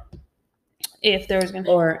 So if there was going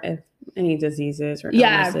to, or if any diseases or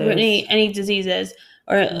illnesses. any diseases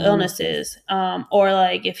or illnesses, or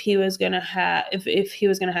like if he was going to have, if he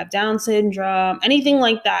was going to have Down syndrome, anything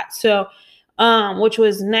like that. So, which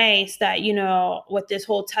was nice that, you know, with this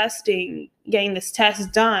whole testing, getting this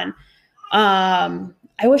test done,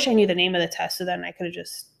 I wish I knew the name of the test so then I could have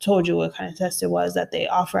just told you what kind of test it was that they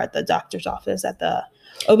offer at the doctor's office at the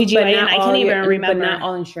OBGYN. I can't even remember. But not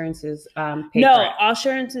all insurances no, all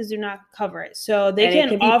insurances do not cover it. So they can it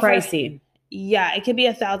could be offer, pricey. Yeah, it could be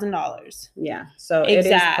 $1,000. Yeah, so it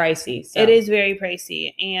is pricey. So. It is very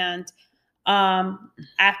pricey. And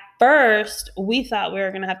at first we thought we were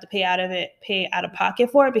going to have to pay out of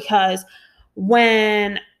pocket for it because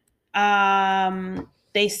when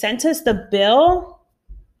they sent us the bill,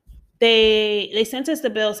 they sent us the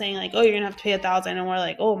bill saying like, oh, you're gonna have to pay $1,000, and we're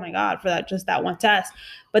like, oh my God, for that one test.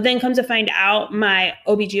 But then come to find out, my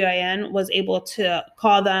OBGYN was able to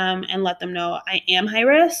call them and let them know I am high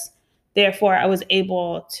risk. Therefore, I was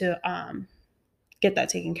able to get that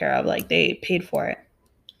taken care of. Like they paid for it.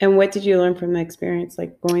 And what did you learn from the experience,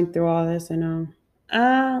 like going through all this? I know.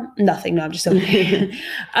 Nothing. No, I'm just okay.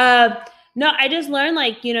 No, I just learned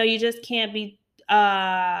like, you know, you just can't be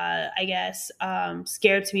I guess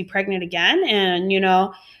scared to be pregnant again, and you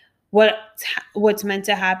know what's meant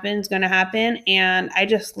to happen is going to happen, and I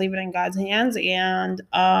just leave it in God's hands. And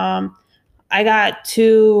I got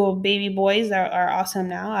 2 baby boys that are awesome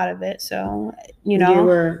now out of it. So you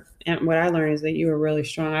know, and what I learned is that you were really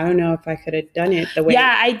strong. I don't know if I could have done it the way.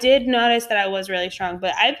 Yeah, I did notice that I was really strong,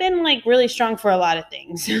 but I've been like really strong for a lot of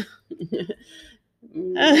things.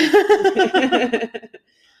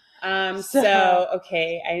 So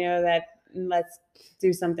okay, I know that. Let's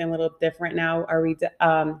do something a little different now. Are we?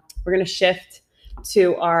 We're gonna shift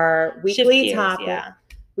to our weekly topic. Yeah.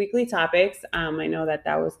 Weekly topics. I know that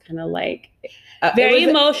was kind of like very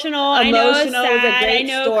emotional. I know it's sad. It was a great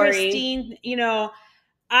story. Christine, you know,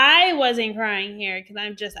 I wasn't crying here because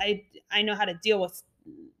I know how to deal with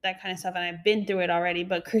that kind of stuff, and I've been through it already.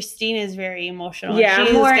 But Christine is very emotional. Yeah,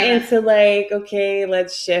 I'm more into like, okay,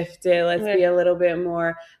 let's shift it. Let's be a little bit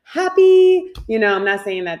more happy. You know, I'm not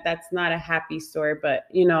saying that that's not a happy story, but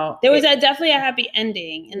you know, there was definitely a happy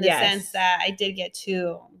ending in the sense that I did get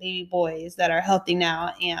 2 baby boys that are healthy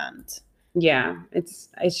now, and yeah, it's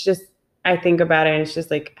just I think about it, and it's just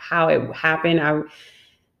like how it happened.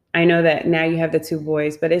 I know that now you have the 2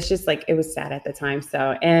 boys, but it's just like, it was sad at the time.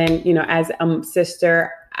 So, and you know, as a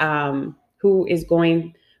sister, who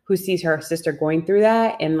sees her sister going through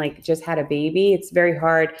that and like just had a baby, it's very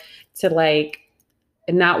hard to like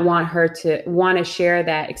not want her to want to share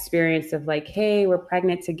that experience of like, hey, we're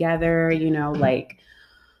pregnant together, you know, like,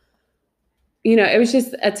 you know, it was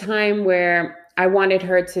just a time where I wanted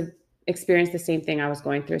her to experience the same thing I was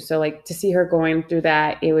going through. So like to see her going through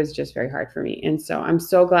that, it was just very hard for me. And so I'm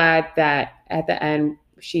so glad that at the end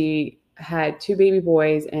she had 2 baby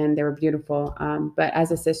boys and they were beautiful. But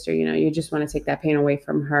as a sister, you know, you just want to take that pain away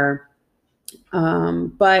from her.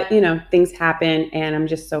 But you know, things happen, and I'm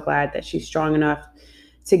just so glad that she's strong enough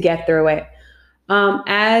to get through it.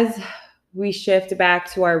 As we shift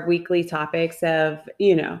back to our weekly topics of,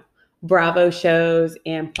 you know, Bravo shows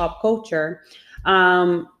and pop culture,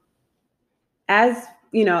 as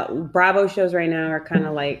you know, Bravo shows right now are kind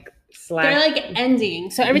of like they're like ending.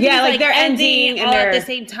 So everything's like they're ending all at the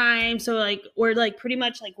same time. So like we're like pretty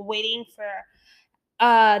much like waiting for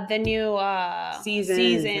the new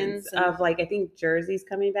seasons of like, I think Jersey's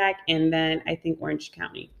coming back, and then I think Orange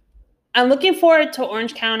County. I'm looking forward to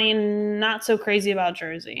Orange County, not so crazy about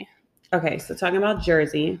Jersey. Okay, so talking about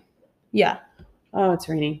Jersey. Yeah. Oh, it's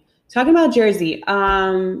raining. Talking about Jersey.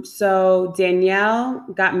 So Danielle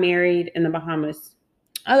got married in the Bahamas.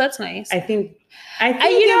 Oh, that's nice. I think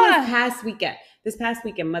you know, this past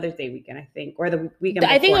weekend, Mother's Day weekend, I think, or the weekend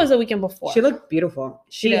before. I think it was the weekend before. She looked beautiful.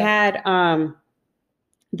 She had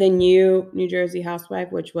the new New Jersey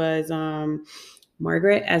housewife, which was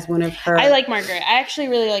Margaret as one of her. I like Margaret. I actually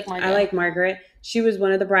really like Margaret. I like Margaret. She was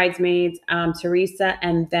one of the bridesmaids. Teresa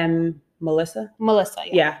and then Melissa. Melissa,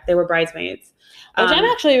 Yeah, they were bridesmaids. Which I'm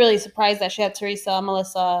actually really surprised that she had Teresa,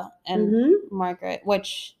 Melissa, and Margaret.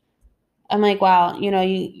 Which I'm like, wow,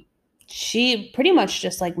 she pretty much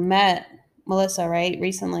just like met Melissa, right,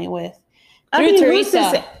 recently through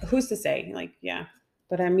Teresa. Who's to say? Like, yeah,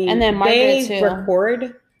 but I mean, and then Margaret they too.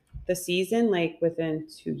 record the season like within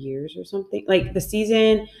 2 years or something. Like the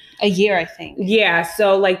season, a year, I think. Yeah,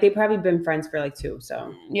 so like they've probably been friends for like 2.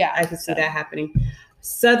 So yeah, I could see that happening.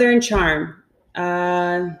 Southern Charm,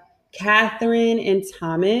 Catherine and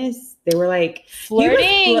Thomas. They were like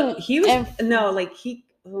flirting. I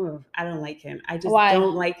don't like him. I just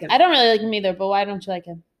don't like him. I don't really like him either. But why don't you like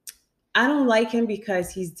him? I don't like him because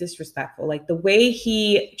he's disrespectful. Like the way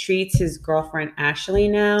he treats his girlfriend Ashley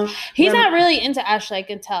now. He's not really into Ashley, I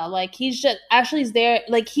can tell. Like he's just Ashley's there.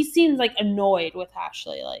 Like he seems like annoyed with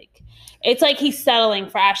Ashley. Like it's like he's settling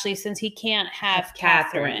for Ashley since he can't have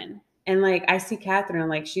Catherine. And like I see Catherine,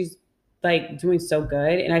 like she's like doing so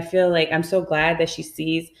good. And I feel like I'm so glad that she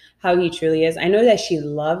sees how he truly is. I know that she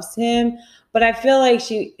loves him, but I feel like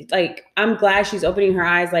I'm glad she's opening her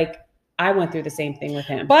eyes. Like I went through the same thing with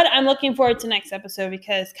him. But I'm looking forward to next episode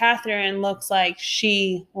because Catherine looks like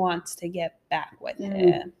she wants to get back with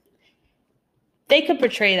him. They could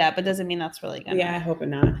portray that, but doesn't mean that's really gonna. Yeah, I hope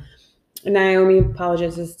not. Naomi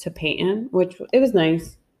apologizes to Peyton, which it was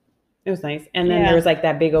nice. It was nice. And then there was like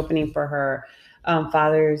that big opening for her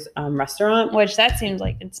father's restaurant. Which that seems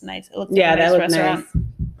like it's nice. It looks like a nice restaurant. Nice.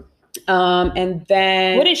 And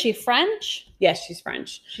then what is she, French? Yes, she's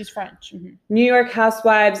French. She's French. Mm-hmm. New York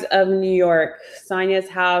Housewives of New York. Sonya's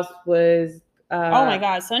house was oh my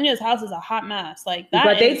God, Sonya's house is a hot mess. Like that.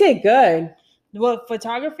 But they did good. Well,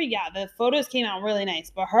 photography, yeah, the photos came out really nice.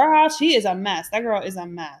 But her house, she is a mess. That girl is a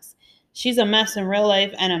mess. She's a mess in real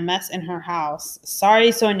life and a mess in her house.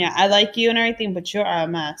 Sorry, Sonia. I like you and everything, but you're a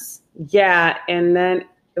mess. Yeah, and then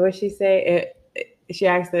what she say? She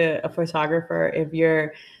asked a photographer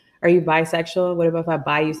are you bisexual? What about if I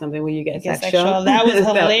buy you something? Will you get sexual? That was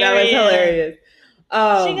hilarious. That was hilarious.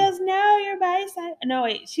 She goes, no, you're bisexual. No,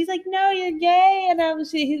 wait. She's like, no, you're gay. And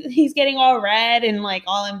he's getting all red and like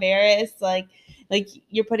all embarrassed. Like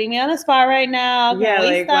you're putting me on the spot right now. Yeah,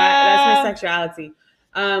 like that's her sexuality.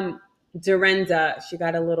 Dorinda, she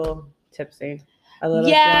got a little tipsy.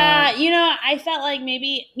 Yeah, I felt like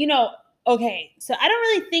maybe, okay. So I don't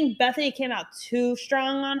really think Bethany came out too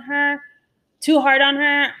hard on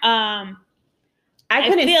her. I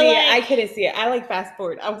couldn't see it. I like fast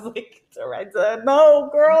forward. I was like, Dorinda, no,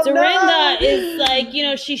 girl. Dorinda is like,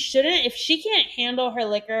 she shouldn't, if she can't handle her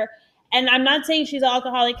liquor. And I'm not saying she's an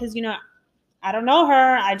alcoholic because, I don't know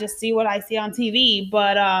her. I just see what I see on TV.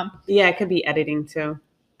 But yeah, it could be editing too.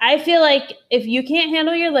 I feel like if you can't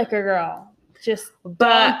handle your liquor, girl, just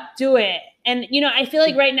don't do it. And, I feel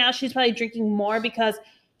like right now she's probably drinking more because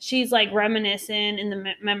she's like reminiscing in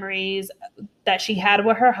the memories that she had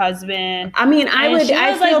with her husband. I mean, I was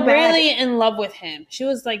like really in love with him. She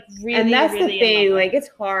was like really, and that's really the thing. Like it's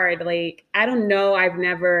hard. Like I don't know. I've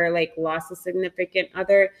never like lost a significant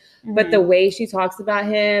other, but the way she talks about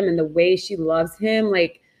him and the way she loves him,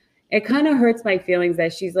 like it kind of hurts my feelings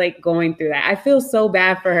that she's like going through that. I feel so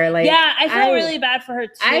bad for her. Like yeah, I feel really bad for her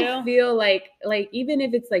too. I feel like even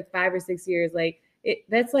if it's like 5 or 6 years, like.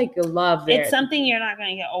 That's like a love there. It's something you're not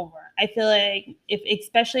going to get over. I feel like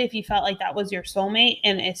especially if you felt like that was your soulmate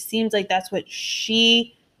and it seems like that's what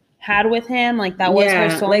she had with him, like that was her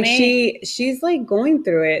soulmate. Like she's like going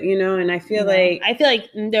through it, and I feel like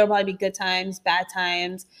there'll probably be good times, bad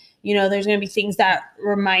times. There's going to be things that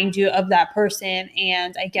remind you of that person.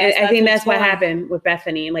 And I guess I think that's what happened with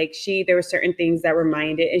Bethany. Like there were certain things that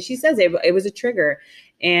reminded, and she says it was a trigger.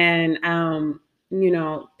 And,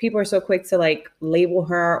 people are so quick to like label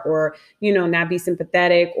her or, not be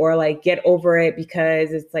sympathetic or like get over it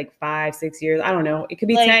because it's like 5, 6 years. I don't know. It could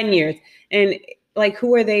be 10 years. And like,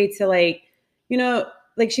 who are they to like,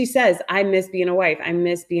 like she says, I miss being a wife. I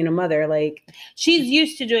miss being a mother. Like she's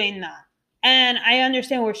used to doing that. And I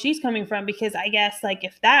understand where she's coming from because I guess like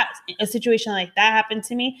if a situation like that happened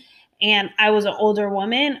to me and I was an older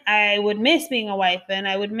woman, I would miss being a wife and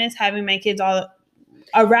I would miss having my kids all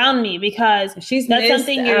around me because that's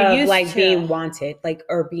something you're used like to. Being wanted, like,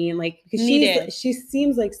 or being like, because she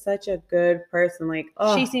seems like such a good person. Like,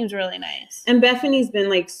 oh, she seems really nice. And Bethany's been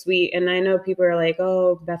like sweet. And I know people are like,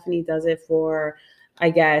 oh, Bethany does it for, I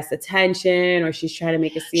guess, attention, or she's trying to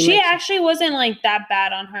make it seem. She actually wasn't like that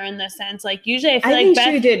bad on her in the sense, like usually I feel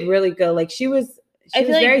like she did really good. Like she was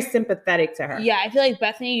very sympathetic to her. Yeah, I feel like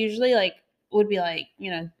Bethany usually like would be like,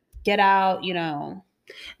 get out,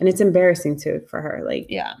 And it's embarrassing too for her. Like,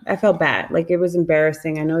 Yeah. I felt bad. Like, it was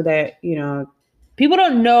embarrassing. I know that, People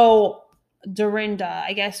don't know Dorinda,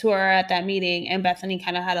 I guess, who are at that meeting, and Bethany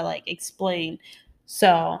kind of had to like explain.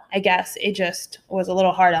 So I guess it just was a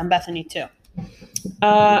little hard on Bethany too.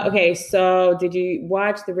 Okay, so did you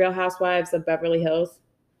watch The Real Housewives of Beverly Hills?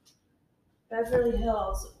 Beverly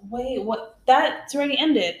Hills. Wait, what? That's already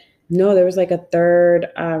ended. No, there was like a third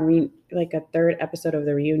episode of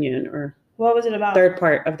the reunion, or What was it about? third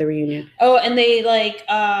part of the reunion. Oh, and they like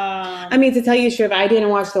I mean, to tell you the truth, I didn't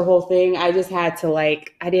watch the whole thing. I just had to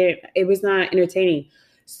it was not entertaining.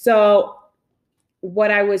 So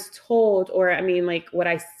what I was told, or I mean, like what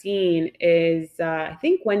I seen is, I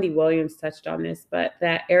think Wendy Williams touched on this, but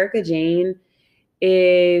that Erica Jane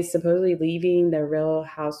is supposedly leaving the Real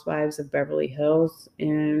Housewives of Beverly Hills.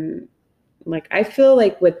 And like, I feel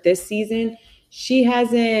like with this season, she's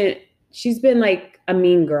been like a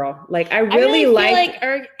mean girl. Like, I really like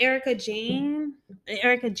Erica Jane,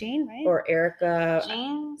 right? Or Erica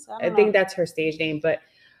Jane. I think that's her stage name, but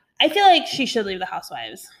I feel like she should leave the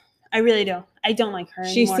Housewives. I really do. I don't like her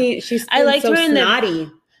anymore. I liked her snotty.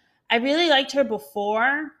 I really liked her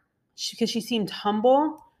before because she seemed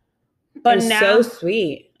humble, but and now so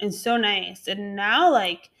sweet and so nice. And now,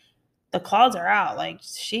 like, the calls are out. Like,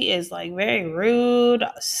 she is like very rude,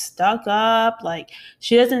 stuck up. Like,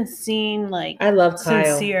 she doesn't seem like I love Kyle.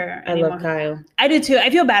 Sincere anymore. I love Kyle. I do too. I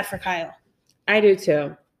feel bad for Kyle. I do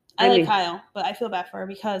too. I like Kyle, but I feel bad for her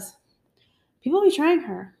because people be trying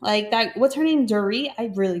her. Like that, what's her name? Dorit?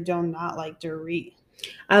 I really do not like Dorit.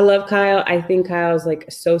 I love Kyle. I think Kyle's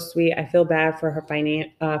like so sweet. I feel bad for her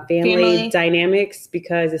family dynamics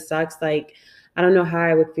because it sucks. Like, I don't know how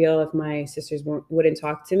I would feel if my sisters wouldn't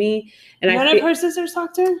talk to me. And None of her sisters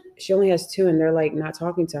talk to her? She only has 2, and they're like not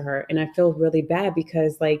talking to her. And I feel really bad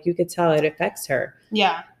because like you could tell it affects her.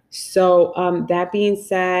 Yeah. So that being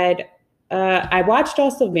said, I watched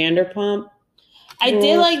also Vanderpump. I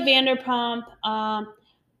did like Vanderpump.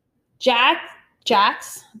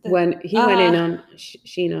 Jax. When he went in on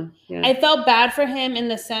Sheena. Yeah. I felt bad for him in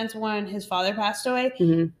the sense when his father passed away,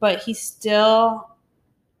 mm-hmm. but he's still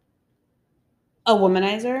a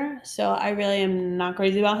womanizer. So I really am not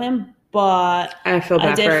crazy about him, but I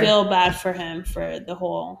did feel bad for him for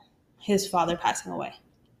his father passing away.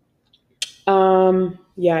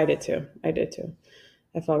 Yeah, I did too.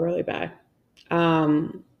 I felt really bad.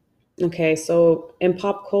 Okay, so in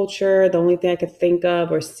pop culture, the only thing I could think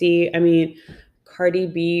of or see, I mean, Cardi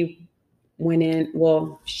B went in.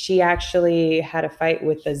 Well, she actually had a fight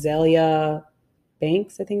with Azealia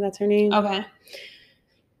Banks. I think that's her name. Okay.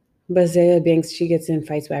 But Azealia Banks, she gets in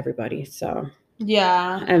fights with everybody. So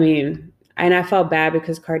yeah. I mean, and I felt bad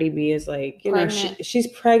because Cardi B is like, she's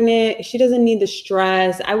pregnant. She doesn't need the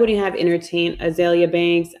stress. I wouldn't have entertained Azealia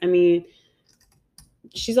Banks. I mean,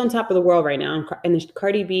 she's on top of the world right now. And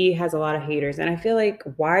Cardi B has a lot of haters. And I feel like,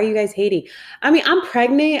 why are you guys hating? I mean, I'm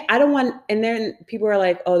pregnant. I don't want, and then people are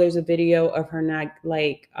like, oh, there's a video of her not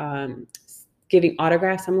like giving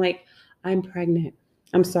autographs. I'm like, I'm pregnant.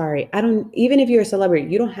 I'm sorry. Even if you're a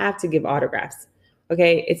celebrity, you don't have to give autographs.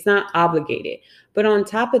 Okay. It's not obligated. But on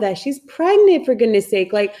top of that, she's pregnant, for goodness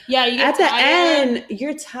sake. Like, yeah, at the end,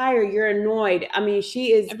 you're tired, you're annoyed. I mean,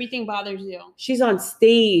 everything bothers you. She's on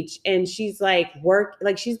stage and she's like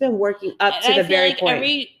she's been working up to the very point.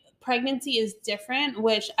 Every pregnancy is different,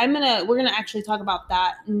 which we're gonna actually talk about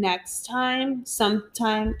that next time,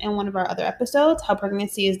 sometime in one of our other episodes, how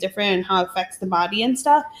pregnancy is different and how it affects the body and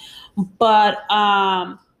stuff. But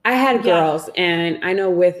I had girls, and I know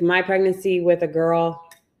with my pregnancy with a girl,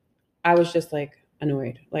 I was just like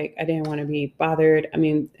annoyed. Like, I didn't want to be bothered. I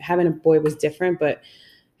mean, having a boy was different, but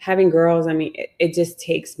having girls, I mean, it just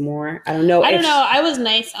takes more. I don't know. I was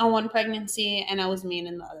nice on one pregnancy and I was mean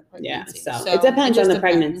in the other pregnancy. Yeah, so it depends on the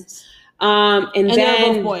pregnancy. And then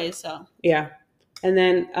they're both boys, so. Yeah. And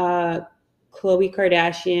then Khloe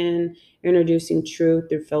Kardashian introducing True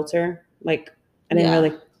through filter. Like, I didn't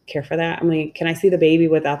really care for that. I'm like, can I see the baby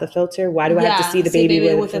without the filter? Why do I have to see the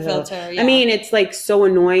baby with the filter? Yeah. I mean, it's like so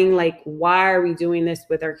annoying. Like, why are we doing this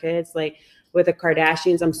with our kids? Like, with the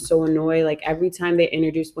Kardashians, I'm so annoyed. Like, every time they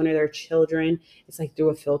introduce one of their children, it's like through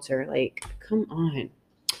a filter. Like, come on.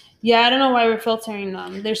 Yeah, I don't know why we're filtering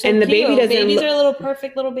them. They're so cute. Babies are little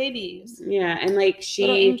perfect little babies. Yeah, and like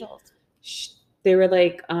little angels. They were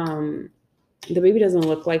like, the baby doesn't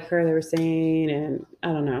look like her, they were saying, and I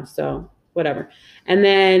don't know. So whatever. And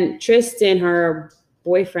then Tristan, her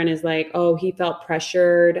boyfriend, is like, oh, he felt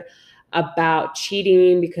pressured about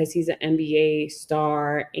cheating because he's an NBA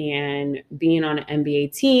star and being on an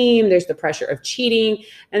NBA team. There's the pressure of cheating.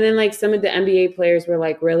 And then like some of the NBA players were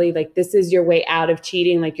like, really, like this is your way out of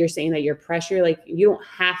cheating. Like you're saying that you're pressure, like you don't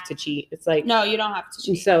have to cheat. It's like, no, you don't have to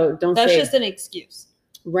cheat. So don't That's say just an excuse.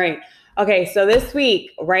 Right. Okay. So this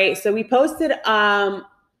week, right. So we posted our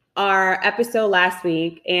episode last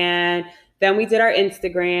week and then we did our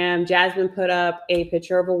Instagram. Jasmine put up a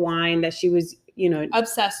picture of a wine that she was,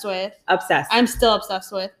 obsessed with. I'm still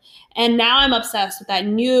obsessed with. And now I'm obsessed with that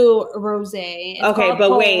new rosé. It's okay, but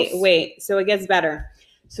Pulse. wait. So it gets better.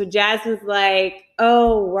 So Jasmine's like,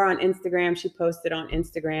 oh, we're on Instagram. She posted on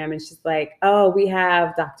Instagram and she's like, oh, we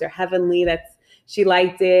have Dr. Heavenly. She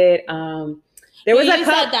liked it. There was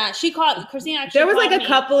said that. She called Christina actually. There was like a me,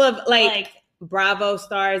 couple of like Bravo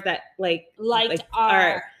stars that liked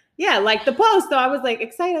our like the post. So I was like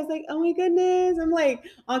excited. I was like, oh my goodness. I'm like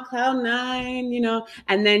on cloud 9,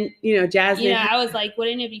 and then, Jasmine. I was like,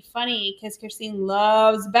 wouldn't it be funny? Because Christine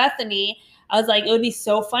loves Bethany. I was like, it would be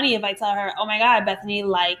so funny if I tell her, oh my God, Bethany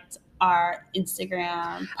liked our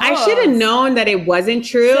Instagram post. I should have known that it wasn't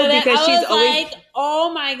true because she's always like,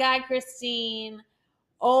 oh my God, Christine.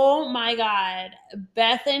 Oh my God.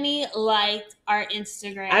 Bethany liked our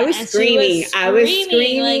Instagram. I was screaming. I was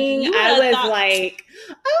screaming. I was like,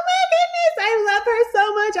 oh my goodness, I love her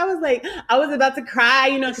so much. I was about to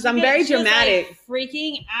cry, because I'm very dramatic. Was, like,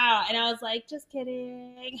 freaking out. And I was like, just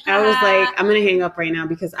kidding. I was like, I'm going to hang up right now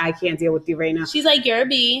because I can't deal with you right now. She's like, you're a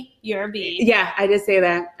B. You're a B. Yeah, I did say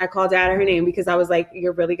that. I called out her name because I was like,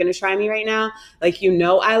 you're really going to try me right now? Like,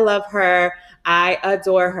 I love her. I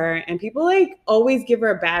adore her. And people like always give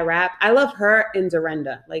her a bad rap. I love her and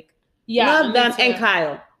Dorinda. Like, love them too. And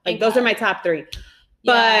Kyle. Like, those are my top 3.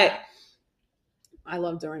 But I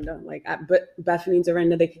love Dorinda. Like, but Bethany and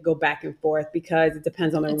Dorinda, they could go back and forth because it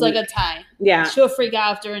depends on their week. Like a tie. Yeah. She'll freak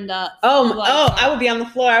out if Dorinda. I would be on the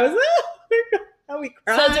floor. I was I would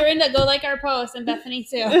cry. So Dorinda, go like our post, and Bethany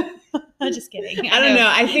too. I'm just kidding. I don't know.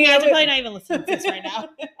 I think you're probably not even listening to this right now.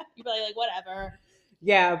 You're probably like, whatever.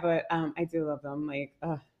 Yeah, but I do love them. Like,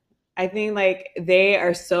 I think like they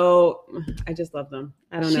are so. I just love them.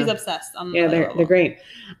 I don't know. She's obsessed. They're great.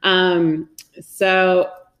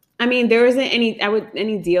 So I mean, there wasn't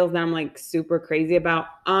any deals that I'm like super crazy about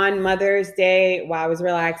on Mother's Day while I was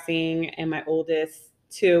relaxing, and my oldest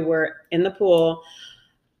 2 were in the pool.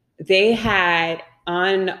 They had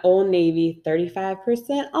on Old Navy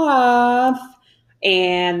 35% off.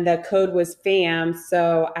 And the code was FAM.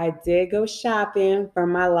 So I did go shopping for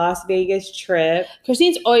my Las Vegas trip.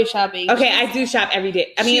 Christine's always shopping. Okay, I do shop every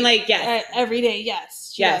day. Yes. Every day,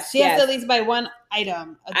 yes. She has to at least buy one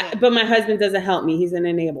item a day. But my husband doesn't help me. He's an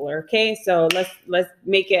enabler, okay? So let's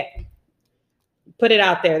make it, put it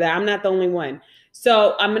out there that I'm not the only one.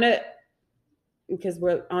 So I'm going to, because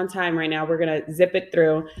we're on time right now, we're going to zip it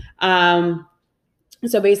through.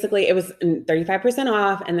 So basically it was 35%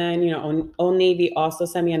 off. And then, Old Navy also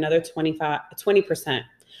sent me another 20%.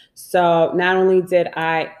 So not only did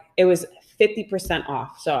it was 50%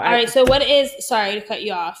 off. So all right. So sorry to cut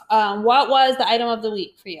you off. What was the item of the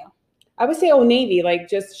week for you? I would say Old Navy, like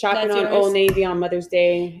just shopping on Old Navy on Mother's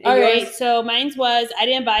Day. All right. So mine was, I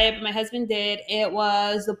didn't buy it, but my husband did. It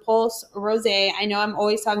was the Pulse Rosé. I know I'm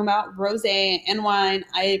always talking about rosé and wine.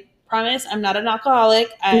 I promise I'm not an alcoholic.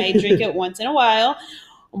 I drink it once in a while,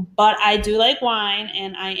 but I do like wine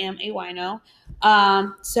and I am a wino.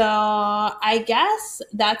 So I guess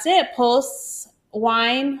that's it. Pulse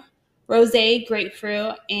wine, rosé,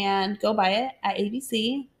 grapefruit, and go buy it at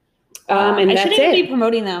ABC. And I shouldn't even be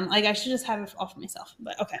promoting them. Like I should just have it all for myself,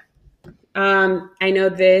 but okay. I know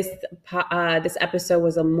this episode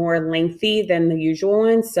was a more lengthy than the usual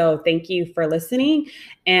one, so thank you for listening,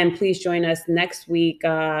 and please join us next week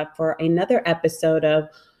for another episode of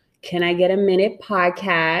Can I Get a Minute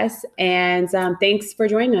podcast, and thanks for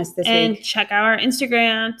joining us this week. And check out our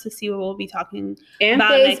Instagram to see what we'll be talking and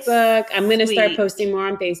about Facebook. I'm going to start posting more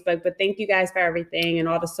on Facebook, but thank you guys for everything and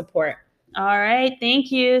all the support. All right, thank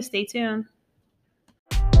you. Stay tuned.